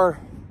are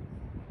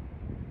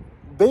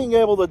being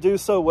able to do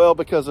so well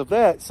because of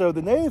that. So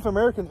the Native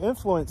American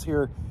influence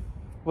here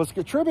was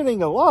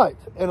contributing a lot.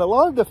 And a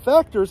lot of the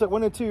factors that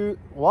went into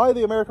why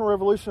the American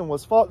Revolution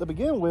was fought to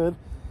begin with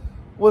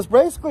was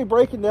basically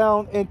breaking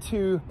down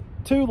into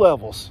two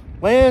levels: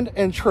 land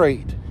and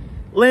trade.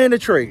 Land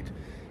and trade.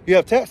 You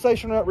have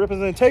taxation without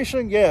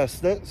representation. Yes,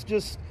 that's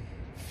just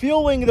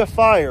fueling the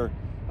fire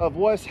of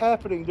what's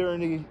happening during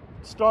the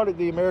start of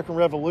the American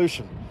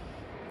Revolution.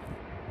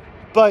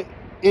 But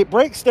it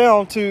breaks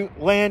down to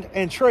land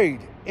and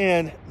trade.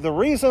 And the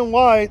reason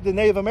why the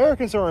Native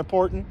Americans are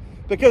important,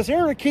 because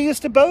they're the keys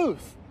to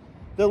both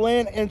the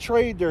land and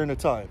trade during the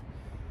time.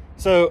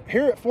 So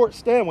here at Fort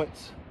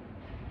Stanwix,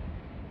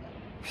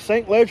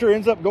 St. Ledger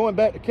ends up going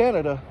back to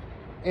Canada,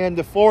 and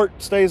the fort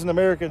stays in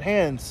American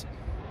hands,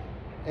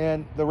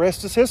 and the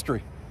rest is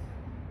history.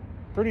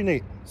 Pretty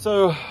neat.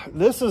 So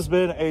this has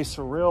been a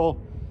surreal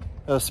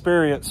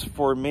experience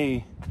for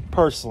me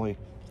personally.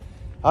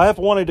 I have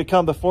wanted to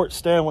come to Fort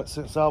Stanwix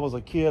since I was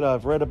a kid.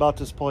 I've read about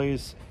this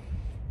place,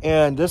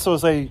 and this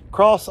was a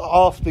cross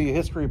off the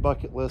history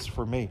bucket list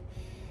for me.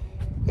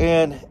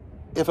 And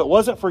if it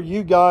wasn't for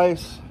you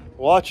guys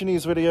watching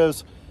these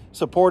videos,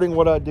 supporting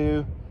what I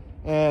do,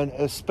 and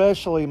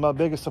especially my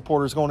biggest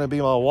supporter is going to be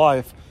my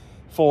wife,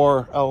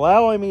 for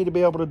allowing me to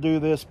be able to do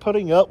this,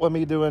 putting up with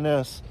me doing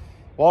this,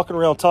 walking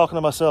around talking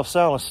to myself,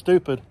 sounding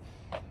stupid,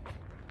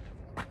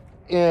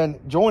 and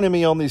joining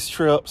me on these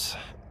trips,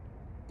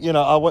 you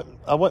know,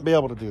 I wouldn't be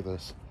able to do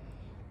this.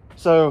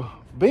 So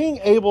being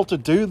able to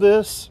do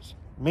this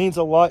means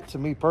a lot to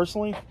me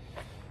personally,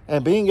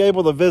 and being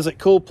able to visit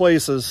cool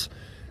places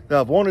that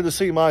I've wanted to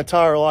see my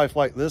entire life,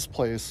 like this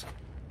place,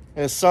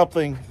 is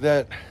something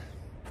that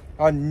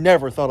I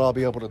never thought I'd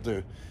be able to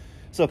do.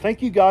 So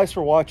thank you guys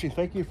for watching.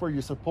 Thank you for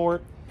your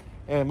support.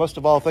 And most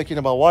of all, thank you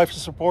to my wife for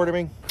supporting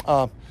me.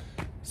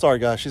 Sorry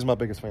guys, she's my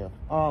biggest fan.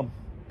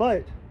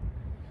 But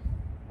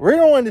we're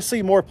going to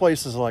see more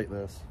places like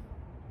this.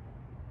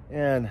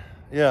 And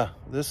yeah,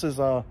 this is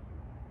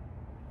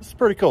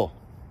pretty cool.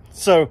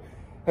 So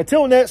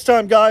until next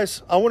time,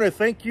 guys, I want to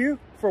thank you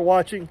for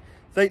watching.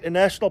 Thank the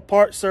National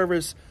Park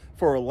Service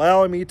for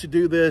allowing me to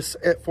do this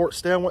at Fort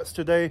Stanwix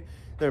today.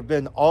 They've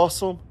been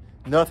awesome,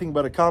 nothing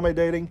but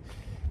accommodating.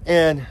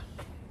 And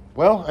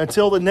well,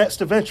 until the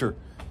next adventure,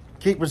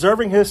 keep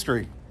preserving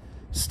history.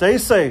 Stay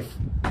safe.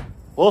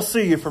 We'll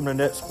see you from the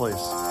next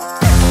place.